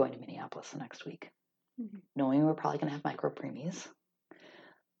we'd be going to Minneapolis the next week, mm-hmm. knowing we were probably going to have micropreemies,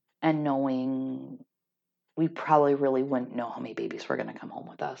 and knowing we probably really wouldn't know how many babies were going to come home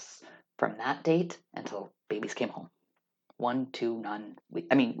with us from that date until babies came home. 1, 2, none.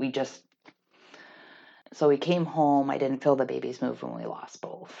 So we came home. I didn't feel the babies move when we lost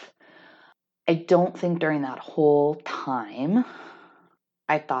both. I don't think during that whole time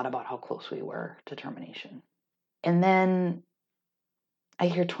I thought about how close we were to termination. And then I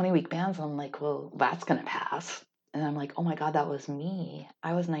hear 20-week bans, and I'm like, well, that's going to pass. And I'm like, oh my God, that was me.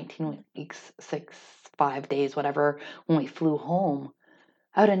 I was 19 weeks, 5 days, whatever, when we flew home.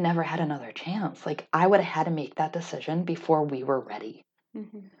 I would have never had another chance. I would have had to make that decision before we were ready.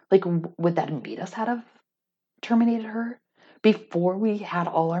 Mm-hmm. Would that have made us have terminated her before we had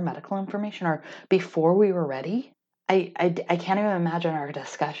all our medical information, or before we were ready? I can't even imagine our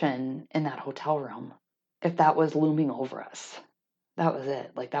discussion in that hotel room if that was looming over us. That was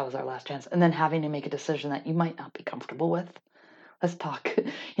it. That was our last chance. And then having to make a decision that you might not be comfortable with. Let's talk.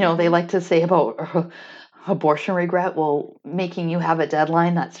 They like to say about abortion regret. Well, making you have a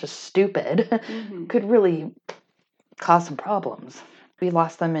deadline that's just stupid mm-hmm. could really cause some problems. We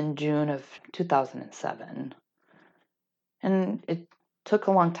lost them in June of 2007. And it took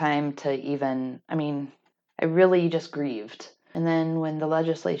a long time to I really just grieved. And then when the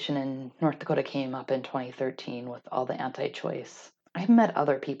legislation in North Dakota came up in 2013 with all the anti-choice, I've met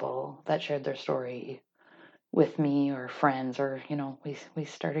other people that shared their story with me, or friends, or, we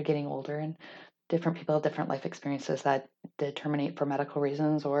started getting older, and different people have different life experiences that did terminate for medical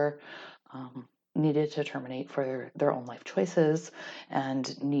reasons, or needed to terminate for their own life choices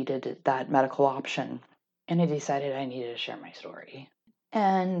and needed that medical option. And I decided I needed to share my story.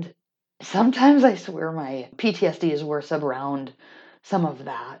 And sometimes I swear my PTSD is worse around some of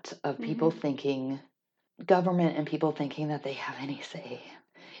that, of people mm-hmm. thinking, government and people thinking that they have any say.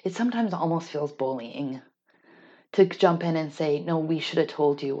 It sometimes almost feels bullying to jump in and say, no, we should have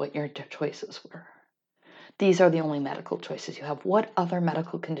told you what your choices were. These are the only medical choices you have. What other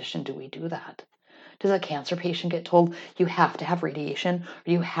medical condition do we do that? Does a cancer patient get told you have to have radiation,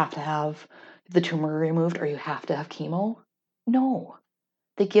 or you have to have the tumor removed, or you have to have chemo? No.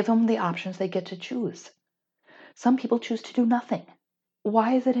 They give them the options. They get to choose. Some people choose to do nothing.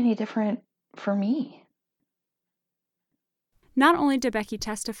 Why is it any different for me? Not only did Becky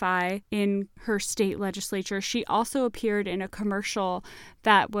testify in her state legislature, she also appeared in a commercial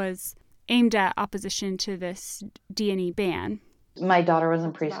that was aimed at opposition to this D&E ban. My daughter was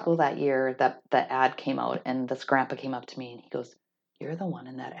in preschool that year that the ad came out, and this grandpa came up to me and he goes, "You're the one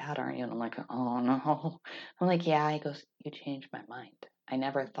in that ad, aren't you?" And I'm like, "Oh no." I'm like, "Yeah." He goes, "You changed my mind. I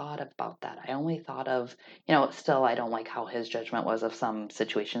never thought about that. I only thought of, still I don't like how his judgment was of some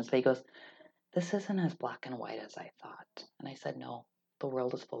situations." But he goes, "This isn't as black and white as I thought." And I said, "No, the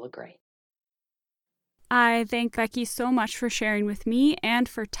world is full of gray." I thank Becky so much for sharing with me and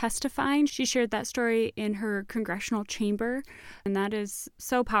for testifying. She shared that story in her congressional chamber, and that is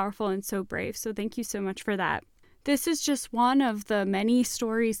so powerful and so brave. So thank you so much for that. This is just one of the many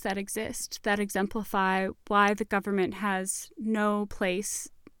stories that exist that exemplify why the government has no place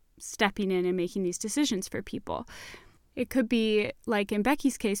stepping in and making these decisions for people. It could be like in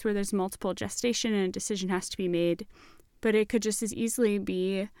Becky's case where there's multiple gestation and a decision has to be made. But it could just as easily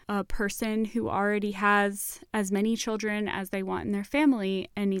be a person who already has as many children as they want in their family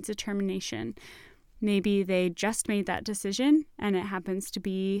and needs a termination. Maybe they just made that decision and it happens to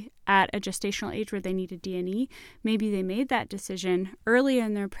be at a gestational age where they need a D&E. Maybe they made that decision early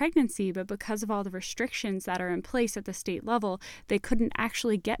in their pregnancy, but because of all the restrictions that are in place at the state level, they couldn't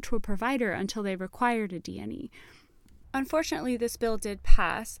actually get to a provider until they required a D&E. Unfortunately, this bill did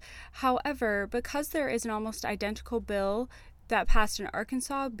pass. However, because there is an almost identical bill that passed in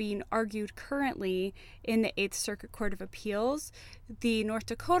Arkansas being argued currently in the 8th Circuit Court of Appeals, the North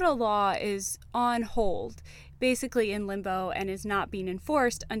Dakota law is on hold, basically in limbo, and is not being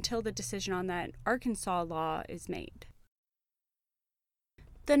enforced until the decision on that Arkansas law is made.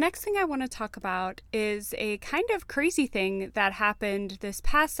 The next thing I want to talk about is a kind of crazy thing that happened this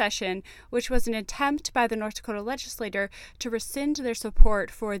past session, which was an attempt by the North Dakota legislature to rescind their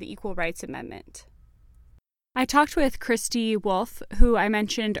support for the Equal Rights Amendment. I talked with Christy Wolf, who I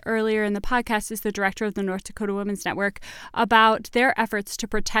mentioned earlier in the podcast is the director of the North Dakota Women's Network, about their efforts to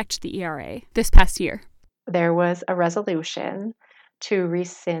protect the ERA this past year. There was a resolution to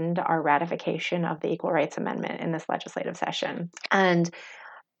rescind our ratification of the Equal Rights Amendment in this legislative session. And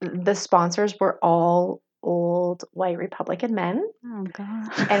the sponsors were all old white Republican men. Oh, God.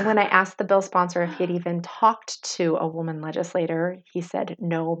 And when I asked the bill sponsor if he had even talked to a woman legislator, he said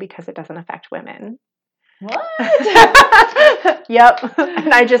no, because it doesn't affect women. What? Yep.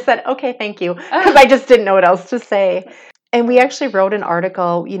 And I just said, okay, thank you, because I just didn't know what else to say. And we actually wrote an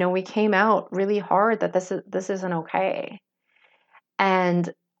article, we came out really hard that this isn't okay.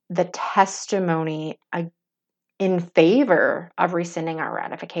 And the testimony in favor of rescinding our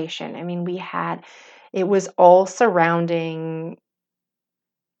ratification, it was all surrounding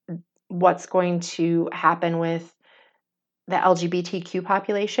what's going to happen with the LGBTQ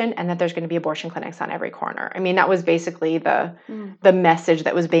population, and that there's going to be abortion clinics on every corner. That was basically the message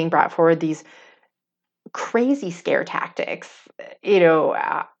that was being brought forward, these crazy scare tactics,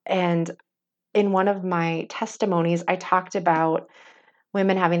 and in one of my testimonies, I talked about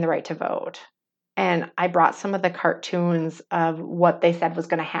women having the right to vote. And I brought some of the cartoons of what they said was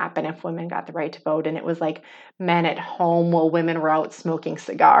going to happen if women got the right to vote. And it was like men at home while women were out smoking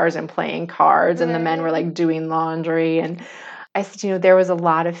cigars and playing cards, and the men were like doing laundry. And I said, there was a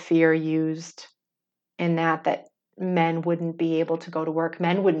lot of fear used in that men wouldn't be able to go to work.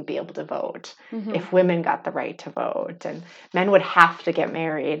 Men wouldn't be able to vote if women got the right to vote, and men would have to get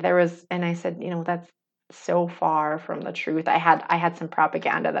married. And I said, that's so far from the truth. I had some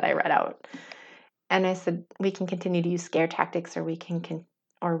propaganda that I read out. And I said, we can continue to use scare tactics, or we can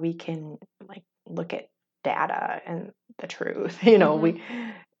like look at data and the truth.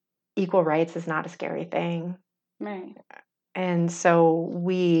 Equal rights is not a scary thing. Right. And so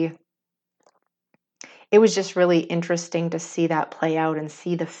it was just really interesting to see that play out and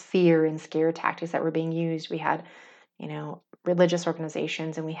see the fear and scare tactics that were being used. We had, religious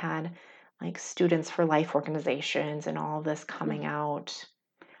organizations, and we had like Students for Life organizations, and all of this coming out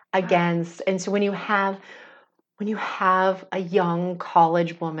against. And so when you have a young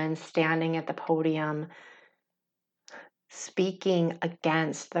college woman standing at the podium speaking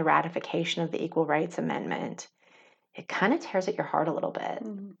against the ratification of the Equal Rights Amendment, it kind of tears at your heart a little bit.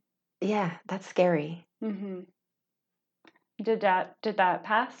 Yeah, that's scary. Did that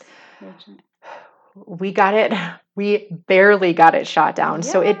pass? We barely got it shot down.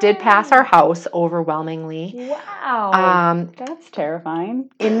 So it did pass our House overwhelmingly. Wow. That's terrifying.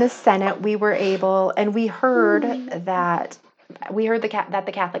 In the Senate, we were able, and we heard that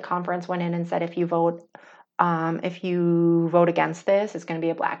the Catholic Conference went in and said, if you vote against this, it's going to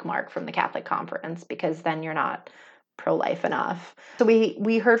be a black mark from the Catholic Conference, because then you're not pro-life enough. So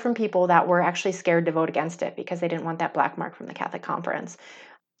we heard from people that were actually scared to vote against it because they didn't want that black mark from the Catholic Conference.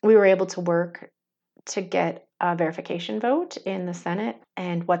 We were able to work to get a verification vote in the Senate,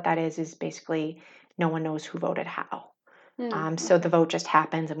 and what that is basically no one knows who voted how. So the vote just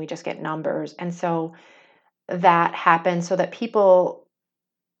happens, and we just get numbers. And so that happens so that people,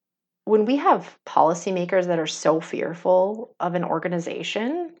 when we have policymakers that are so fearful of an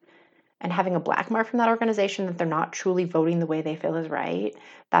organization and having a black mark from that organization that they're not truly voting the way they feel is right,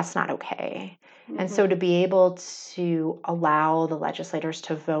 that's not okay. And so to be able to allow the legislators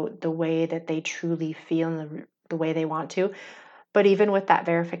to vote the way that they truly feel and the way they want to, but even with that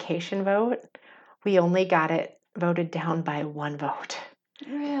verification vote, we only got it voted down by one vote.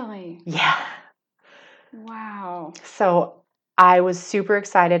 Really? Yeah. Wow. So I was super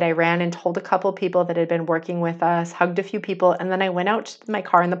excited. I ran and told a couple people that had been working with us, hugged a few people, and then I went out to my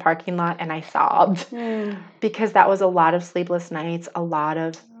car in the parking lot and I sobbed because that was a lot of sleepless nights, a lot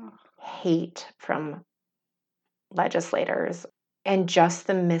of hate from legislators, and just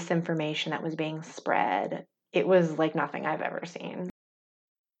the misinformation that was being spread. It was like nothing I've ever seen.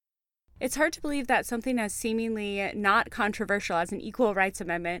 It's hard to believe that something as seemingly not controversial as an Equal Rights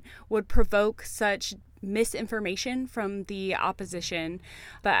Amendment would provoke such misinformation from the opposition.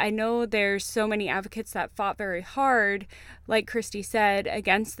 But I know there's so many advocates that fought very hard, like Christy said,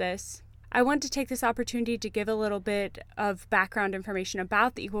 against this. I want to take this opportunity to give a little bit of background information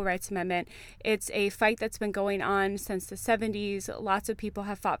about the Equal Rights Amendment. It's a fight that's been going on since the 70s. Lots of people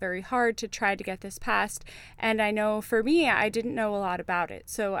have fought very hard to try to get this passed. And I know for me, I didn't know a lot about it.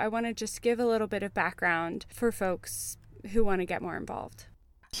 So I want to just give a little bit of background for folks who want to get more involved.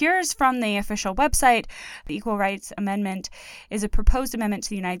 Here's from the official website. The Equal Rights Amendment is a proposed amendment to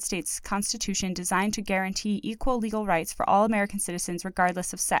the United States Constitution designed to guarantee equal legal rights for all American citizens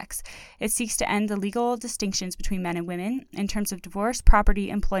regardless of sex. It seeks to end the legal distinctions between men and women in terms of divorce, property,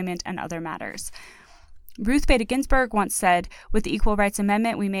 employment, and other matters. Ruth Bader Ginsburg once said, "With the Equal Rights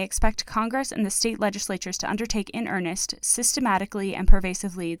Amendment, we may expect Congress and the state legislatures to undertake in earnest, systematically, and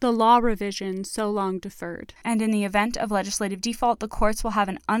pervasively the law revision so long deferred. And in the event of legislative default, the courts will have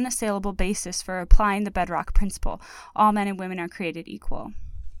an unassailable basis for applying the bedrock principle. All men and women are created equal."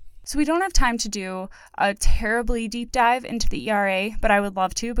 So we don't have time to do a terribly deep dive into the ERA, but I would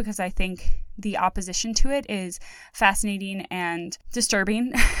love to because I think the opposition to it is fascinating and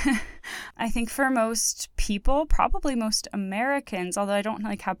disturbing. I think for most people, probably most Americans, although I don't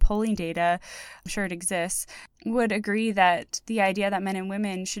have polling data, I'm sure it exists, would agree that the idea that men and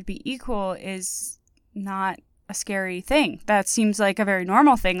women should be equal is not a scary thing. That seems like a very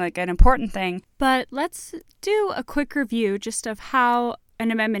normal thing, like an important thing. But let's do a quick review just of how an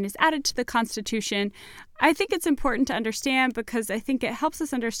amendment is added to the Constitution. I think it's important to understand because I think it helps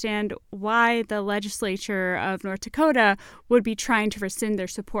us understand why the legislature of North Dakota would be trying to rescind their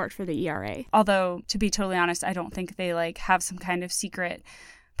support for the ERA. Although, to be totally honest, I don't think they have some kind of secret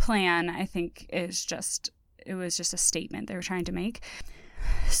plan. I think it was just a statement they were trying to make.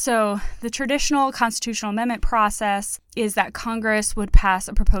 So the traditional constitutional amendment process is that Congress would pass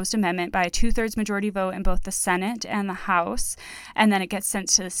a proposed amendment by a 2/3 majority vote in both the Senate and the House, and then it gets sent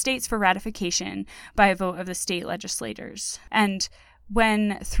to the states for ratification by a vote of the state legislators. And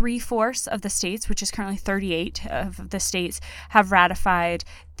when 3/4 of the states, which is currently 38 of the states, have ratified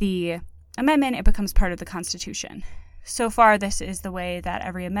the amendment, it becomes part of the Constitution. So far, this is the way that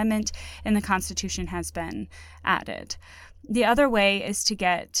every amendment in the Constitution has been added. The other way is to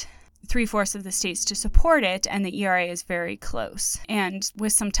get 3/4 of the states to support it, and the ERA is very close. And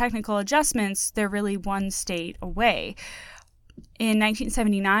with some technical adjustments, they're really one state away. In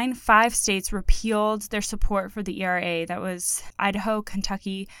 1979, 5 states repealed their support for the ERA. That was Idaho,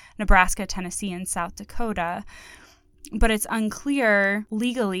 Kentucky, Nebraska, Tennessee, and South Dakota. But it's unclear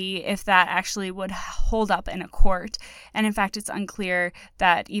legally if that actually would hold up in a court. And in fact, it's unclear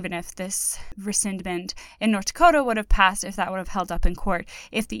that even if this rescindment in North Dakota would have passed, if that would have held up in court,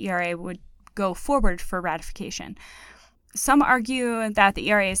 if the ERA would go forward for ratification. Some argue that the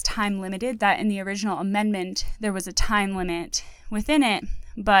ERA is time limited, that in the original amendment there was a time limit within it,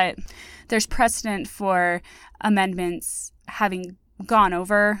 but there's precedent for amendments having gone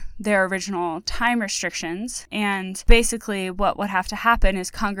over their original time restrictions. And basically what would have to happen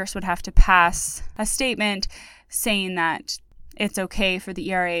is Congress would have to pass a statement saying that it's okay for the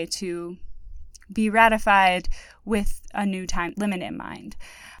ERA to be ratified with a new time limit in mind.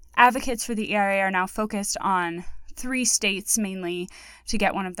 Advocates for the ERA are now focused on 3 states mainly to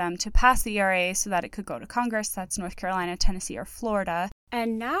get one of them to pass the ERA so that it could go to Congress. That's North Carolina, Tennessee, or Florida.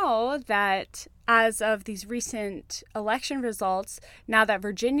 And now that, as of these recent election results, now that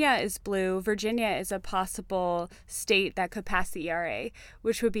Virginia is blue, Virginia is a possible state that could pass the ERA,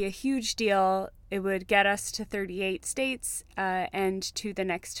 which would be a huge deal. It would get us to 38 states and to the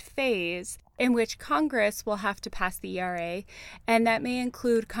next phase, in which Congress will have to pass the ERA, and that may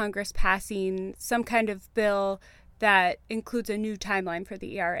include Congress passing some kind of bill that includes a new timeline for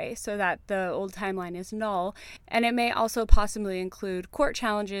the ERA so that the old timeline is null. And it may also possibly include court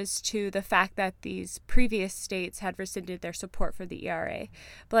challenges to the fact that these previous states had rescinded their support for the ERA.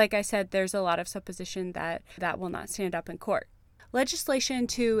 But like I said, there's a lot of supposition that that will not stand up in court. Legislation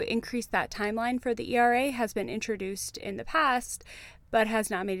to increase that timeline for the ERA has been introduced in the past, but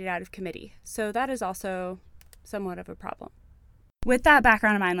has not made it out of committee. So that is also somewhat of a problem. With that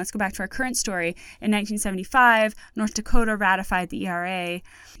background in mind, let's go back to our current story. In 1975, North Dakota ratified the ERA.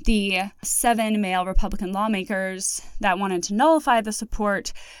 The 7 male Republican lawmakers that wanted to nullify the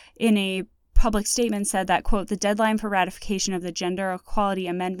support in a public statement said that, quote, "The deadline for ratification of the Gender Equality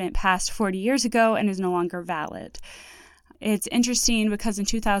Amendment passed 40 years ago and is no longer valid." It's interesting because in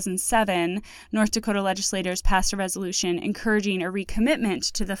 2007, North Dakota legislators passed a resolution encouraging a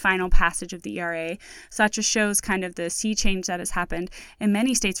recommitment to the final passage of the ERA. So that just shows kind of the sea change that has happened in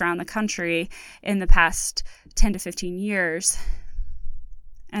many states around the country in the past 10 to 15 years.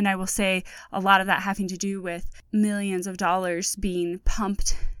 And I will say a lot of that having to do with millions of dollars being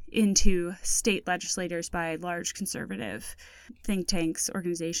pumped into state legislators by large conservative think tanks,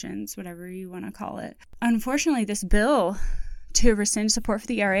 organizations, whatever you want to call it. Unfortunately, this bill to rescind support for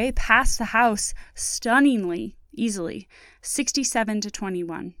the ERA passed the House stunningly easily, 67 to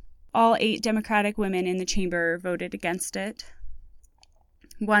 21. All 8 Democratic women in the chamber voted against it.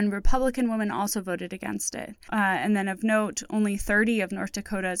 1 Republican woman also voted against it. And then of note, only 30 of North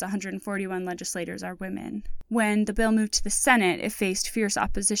Dakota's 141 legislators are women. When the bill moved to the Senate, it faced fierce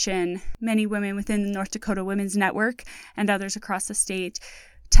opposition. Many women within the North Dakota Women's Network and others across the state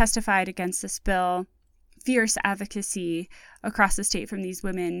testified against this bill. Fierce advocacy across the state from these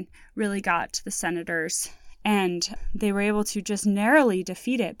women really got to the senators, and they were able to just narrowly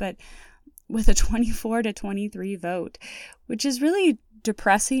defeat it, but with a 24 to 23 vote, which is really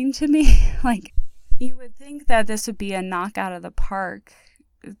depressing to me. Like, you would think that this would be a knockout of the park.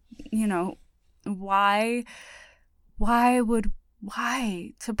 You know, why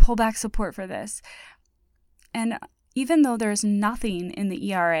to pull back support for this? And even though there's nothing in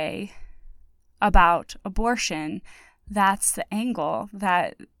the ERA about abortion, that's the angle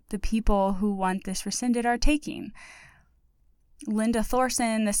that the people who want this rescinded are taking. Linda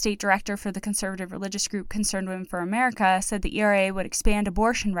Thorson, the state director for the conservative religious group Concerned Women for America, said the ERA would expand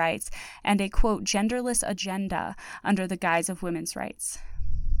abortion rights and a, quote, genderless agenda under the guise of women's rights.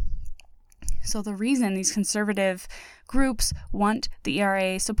 So the reason these conservative groups want the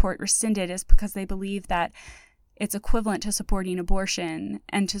ERA support rescinded is because they believe that it's equivalent to supporting abortion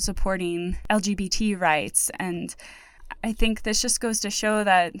and to supporting LGBT rights. And I think this just goes to show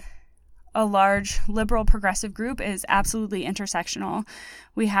that a large liberal progressive group is absolutely intersectional.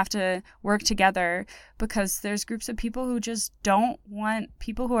 We have to work together because there's groups of people who just don't want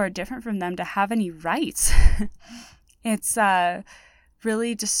people who are different from them to have any rights. It's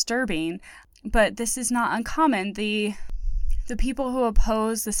really disturbing, but this is not uncommon. The people who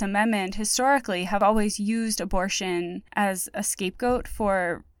oppose this amendment historically have always used abortion as a scapegoat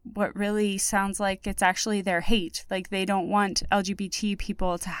for what really sounds like it's actually their hate. Like, they don't want LGBT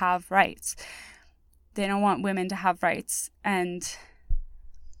people to have rights. They don't want women to have rights, and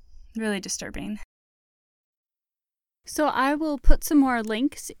really disturbing. So I will put some more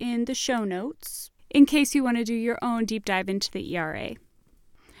links in the show notes in case you want to do your own deep dive into the ERA.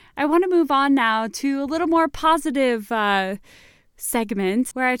 I want to move on now to a little more positive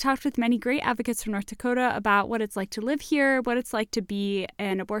segment where I talked with many great advocates from North Dakota about what it's like to live here, what it's like to be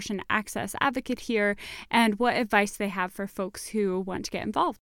an abortion access advocate here, and what advice they have for folks who want to get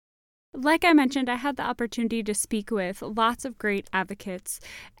involved. Like I mentioned, I had the opportunity to speak with lots of great advocates,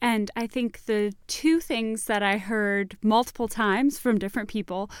 and I think the 2 things that I heard multiple times from different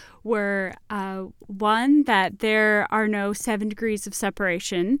people were, 1, that there are no 7 degrees of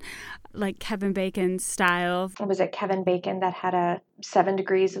separation, like Kevin Bacon's style. Was it Kevin Bacon that had a 7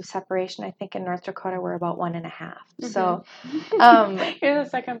 degrees of separation? I think in North Dakota we're about 1.5. Mm-hmm. So you're the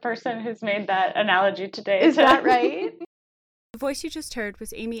second person who's made that analogy today. Is that right? The voice you just heard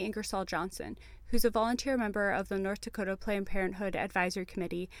was Amy Ingersoll Johnson, who's a volunteer member of the North Dakota Planned Parenthood Advisory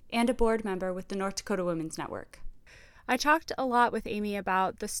Committee and a board member with the North Dakota Women's Network. I talked a lot with Amy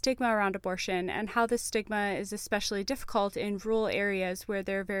about the stigma around abortion and how this stigma is especially difficult in rural areas where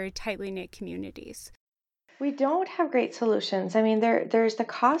there are very tightly knit communities. We don't have great solutions. I mean, there's the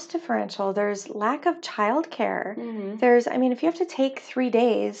cost differential. There's lack of childcare. Mm-hmm. If you have to take 3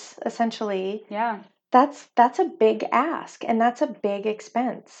 days, essentially, that's a big ask, and that's a big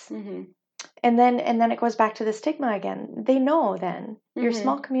expense. Mm-hmm. And then it goes back to the stigma again. They know then. Mm-hmm. Your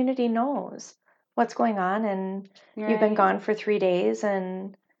small community knows what's going on, and you've been gone for 3 days,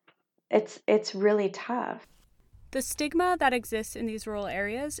 and it's really tough. The stigma that exists in these rural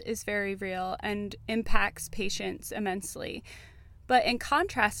areas is very real and impacts patients immensely. But in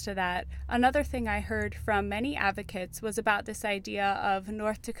contrast to that, another thing I heard from many advocates was about this idea of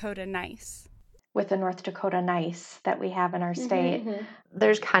North Dakota nice. With the North Dakota nice that we have in our state, mm-hmm.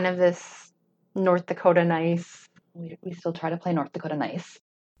 There's kind of this North Dakota nice. We still try to play North Dakota nice.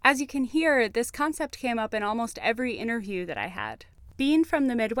 As you can hear, this concept came up in almost every interview that I had. Being from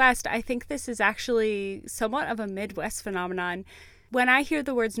the Midwest, I think this is actually somewhat of a Midwest phenomenon. When I hear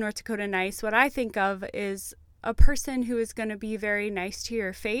the words North Dakota nice, what I think of is a person who is going to be very nice to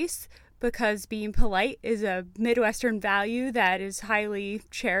your face, because being polite is a Midwestern value that is highly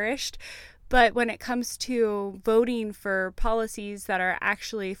cherished. But when it comes to voting for policies that are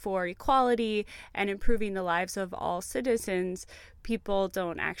actually for equality and improving the lives of all citizens, people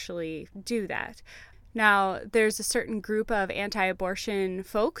don't actually do that. Now, there's a certain group of anti-abortion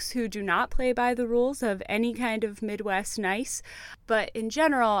folks who do not play by the rules of any kind of Midwest nice, but in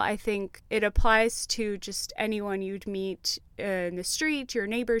general, I think it applies to just anyone you'd meet in the street, your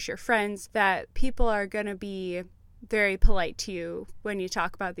neighbors, your friends, that people are going to be very polite to you when you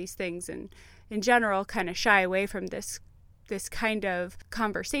talk about these things, and in general, kind of shy away from this kind of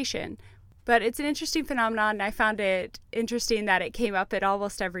conversation. But it's an interesting phenomenon, and I found it interesting that it came up at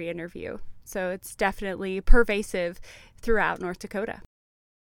almost every interview. So it's definitely pervasive throughout North Dakota.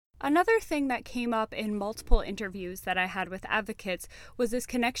 Another thing that came up in multiple interviews that I had with advocates was this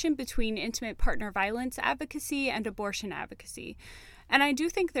connection between intimate partner violence advocacy and abortion advocacy. And I do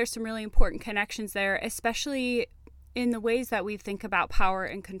think there's some really important connections there, especially in the ways that we think about power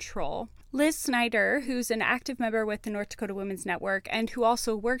and control. Liz Snyder, who's an active member with the North Dakota Women's Network and who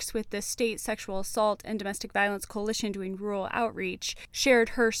also works with the State Sexual Assault and Domestic Violence Coalition doing rural outreach, shared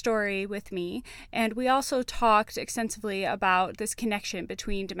her story with me. And we also talked extensively about this connection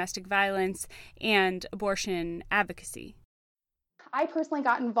between domestic violence and abortion advocacy. I personally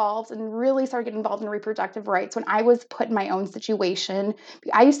got involved and really started getting involved in reproductive rights when I was put in my own situation.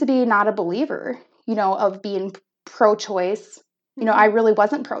 I used to be not a believer, of being pro-choice. I really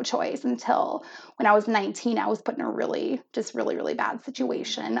wasn't pro-choice until when I was 19. I was put in a really bad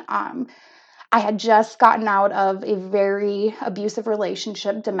situation. I had just gotten out of a very abusive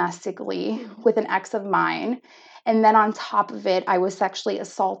relationship domestically with an ex of mine. And then on top of it, I was sexually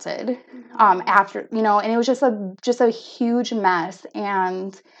assaulted after, and it was just a huge mess.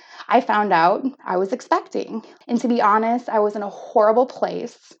 And I found out I was expecting. And to be honest, I was in a horrible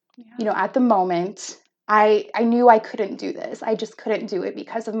place, at the moment. I knew I couldn't do this. I just couldn't do it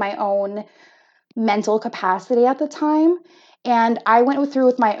because of my own mental capacity at the time. And I went through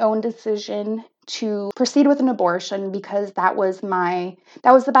with my own decision to proceed with an abortion because that was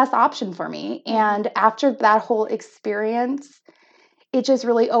the best option for me. And after that whole experience, it just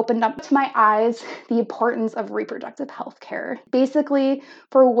really opened up to my eyes the importance of reproductive health care. Basically,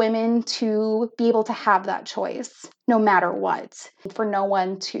 for women to be able to have that choice, no matter what, for no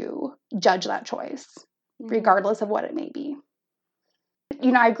one to judge that choice, regardless of what it may be.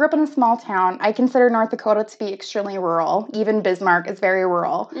 I grew up in a small town. I consider North Dakota to be extremely rural. Even Bismarck is very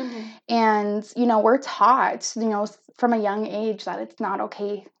rural. Mm-hmm. And, we're taught, from a young age that it's not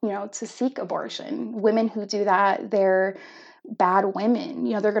okay, to seek abortion. Women who do that, they're bad women.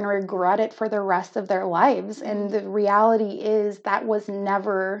 They're going to regret it for the rest of their lives. And the reality is that was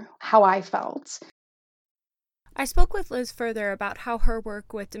never how I felt. I spoke with Liz further about how her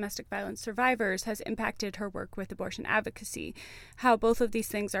work with domestic violence survivors has impacted her work with abortion advocacy, how both of these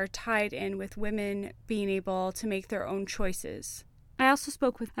things are tied in with women being able to make their own choices. I also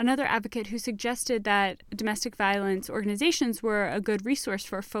spoke with another advocate who suggested that domestic violence organizations were a good resource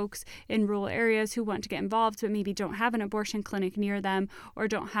for folks in rural areas who want to get involved but maybe don't have an abortion clinic near them or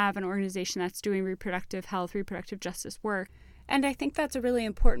don't have an organization that's doing reproductive health, reproductive justice work. And I think that's a really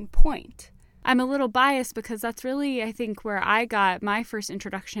important point. I'm a little biased because that's really, I think, where I got my first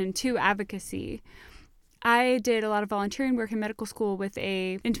introduction to advocacy. I did a lot of volunteering work in medical school with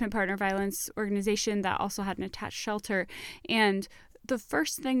a intimate partner violence organization that also had an attached shelter. And the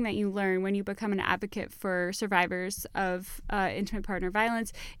first thing that you learn when you become an advocate for survivors of intimate partner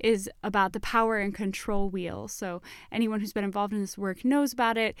violence is about the power and control wheel. So anyone who's been involved in this work knows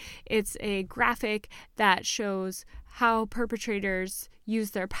about it. It's a graphic that shows how perpetrators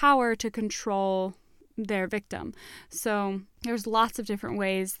use their power to control their victim. So there's lots of different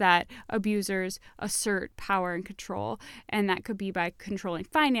ways that abusers assert power and control, and that could be by controlling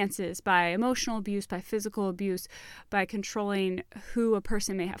finances, by emotional abuse, by physical abuse, by controlling who a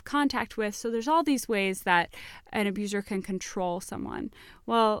person may have contact with. So there's all these ways that an abuser can control someone.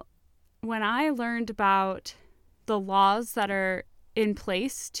 Well, when I learned about the laws that are in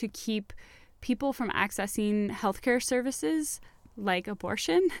place to keep people from accessing healthcare services like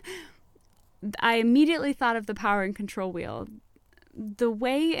abortion, I immediately thought of the power and control wheel. The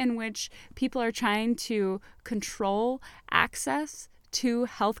way in which people are trying to control access to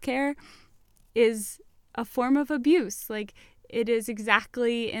healthcare is a form of abuse. Like, it is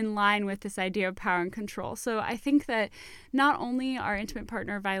exactly in line with this idea of power and control. So I think that not only are intimate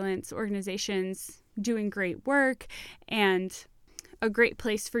partner violence organizations doing great work and a great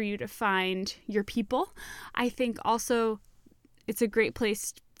place for you to find your people, I think also it's a great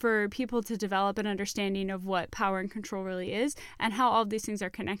place for people to develop an understanding of what power and control really is and how all of these things are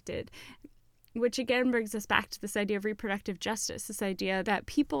connected. Which again brings us back to this idea of reproductive justice, this idea that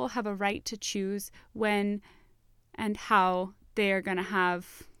people have a right to choose when and how they are going to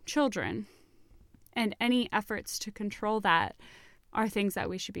have children. And any efforts to control that are things that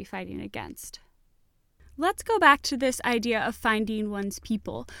we should be fighting against. Let's go back to this idea of finding one's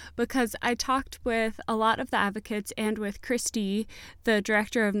people, because I talked with a lot of the advocates and with Christy, the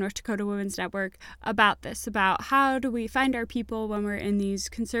director of North Dakota Women's Network, about this, about how do we find our people when we're in these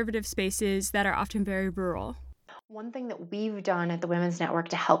conservative spaces that are often very rural. One thing that we've done at the Women's Network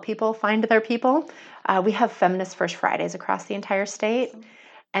to help people find their people, we have Feminist First Fridays across the entire state.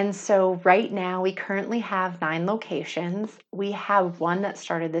 And so right now we currently have 9 locations. We have one that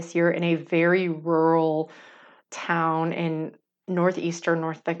started this year in a very rural town in northeastern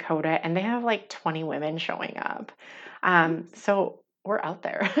North Dakota, and they have like 20 women showing up. So we're out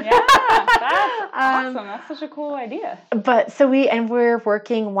there. Yeah, that's awesome. That's such a cool idea. But so we're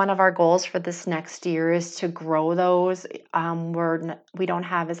working, one of our goals for this next year is to grow those. We don't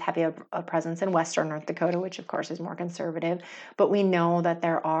have as heavy a presence in Western North Dakota, which of course is more conservative, but we know that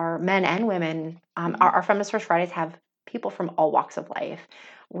there are men and women. Our Feminist First Fridays have people from all walks of life.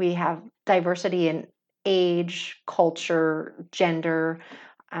 We have diversity in age, culture, gender.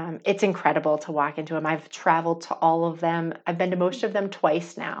 It's incredible to walk into them. I've traveled to all of them. I've been to most of them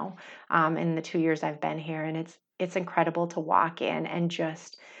twice now in the 2 years I've been here, and it's incredible to walk in and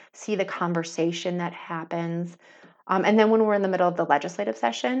just see the conversation that happens. And then when we're in the middle of the legislative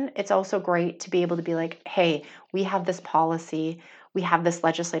session, it's also great to be able to be like, hey, we have this policy. We have this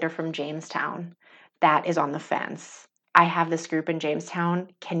legislator from Jamestown that is on the fence. I have this group in Jamestown.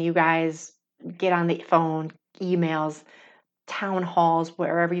 Can you guys get on the phone, emails, town halls,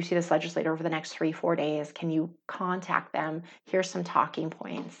 wherever you see this legislator over the next 3-4 days, can you contact them? Here's some talking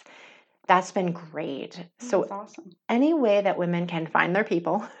points. That's been great. So That's awesome. Any way that women can find their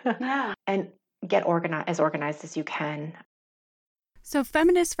people Yeah. and get as organized as you can. So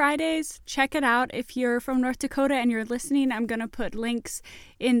Feminist Fridays, check it out. If you're from North Dakota and you're listening, I'm going to put links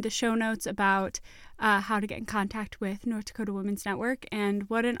in the show notes about how to get in contact with North Dakota Women's Network, and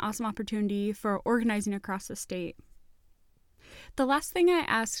what an awesome opportunity for organizing across the state. The last thing I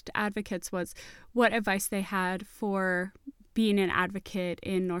asked advocates was what advice they had for being an advocate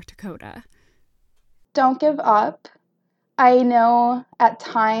in North Dakota. Don't give up. I know at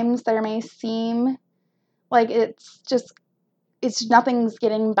times there may seem like it's nothing's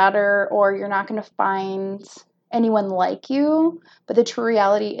getting better, or you're not going to find anyone like you. But the true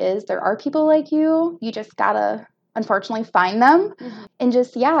reality is there are people like you. You just gotta, unfortunately, find them. Mm-hmm. And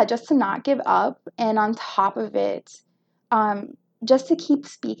just to not give up. And on top of it, just to keep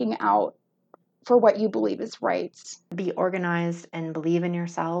speaking out for what you believe is right. Be organized and believe in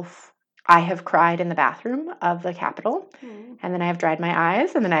yourself. I have cried in the bathroom of the Capitol, and then I have dried my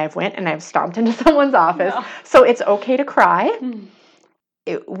eyes, and then I have went and I've stomped into someone's office. No. So it's okay to cry.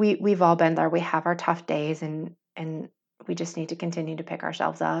 We've all been there. We have our tough days, and we just need to continue to pick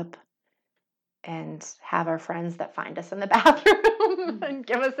ourselves up and have our friends that find us in the bathroom and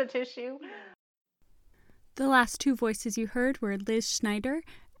give us a tissue. The last 2 voices you heard were Liz Schneider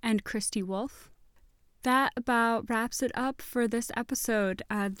and Christy Wolf. That about wraps it up for this episode.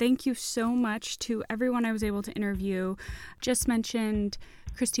 Thank you so much to everyone I was able to interview. Just mentioned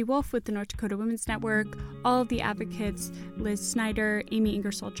Christy Wolf with the North Dakota Women's Network, all of the advocates, Liz Snyder, Amy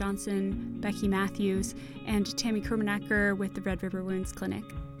Ingersoll Johnson, Becky Matthews, and Tammy Kromenacker with the Red River Women's Clinic.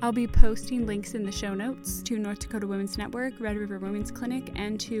 I'll be posting links in the show notes to North Dakota Women's Network, Red River Women's Clinic,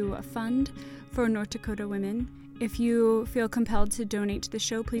 and to a fund for North Dakota women. If you feel compelled to donate to the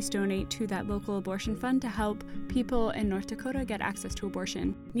show, please donate to that local abortion fund to help people in North Dakota get access to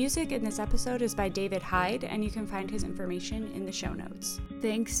abortion. Music in this episode is by David Hyde, and you can find his information in the show notes.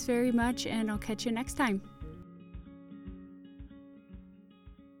 Thanks very much, and I'll catch you next time.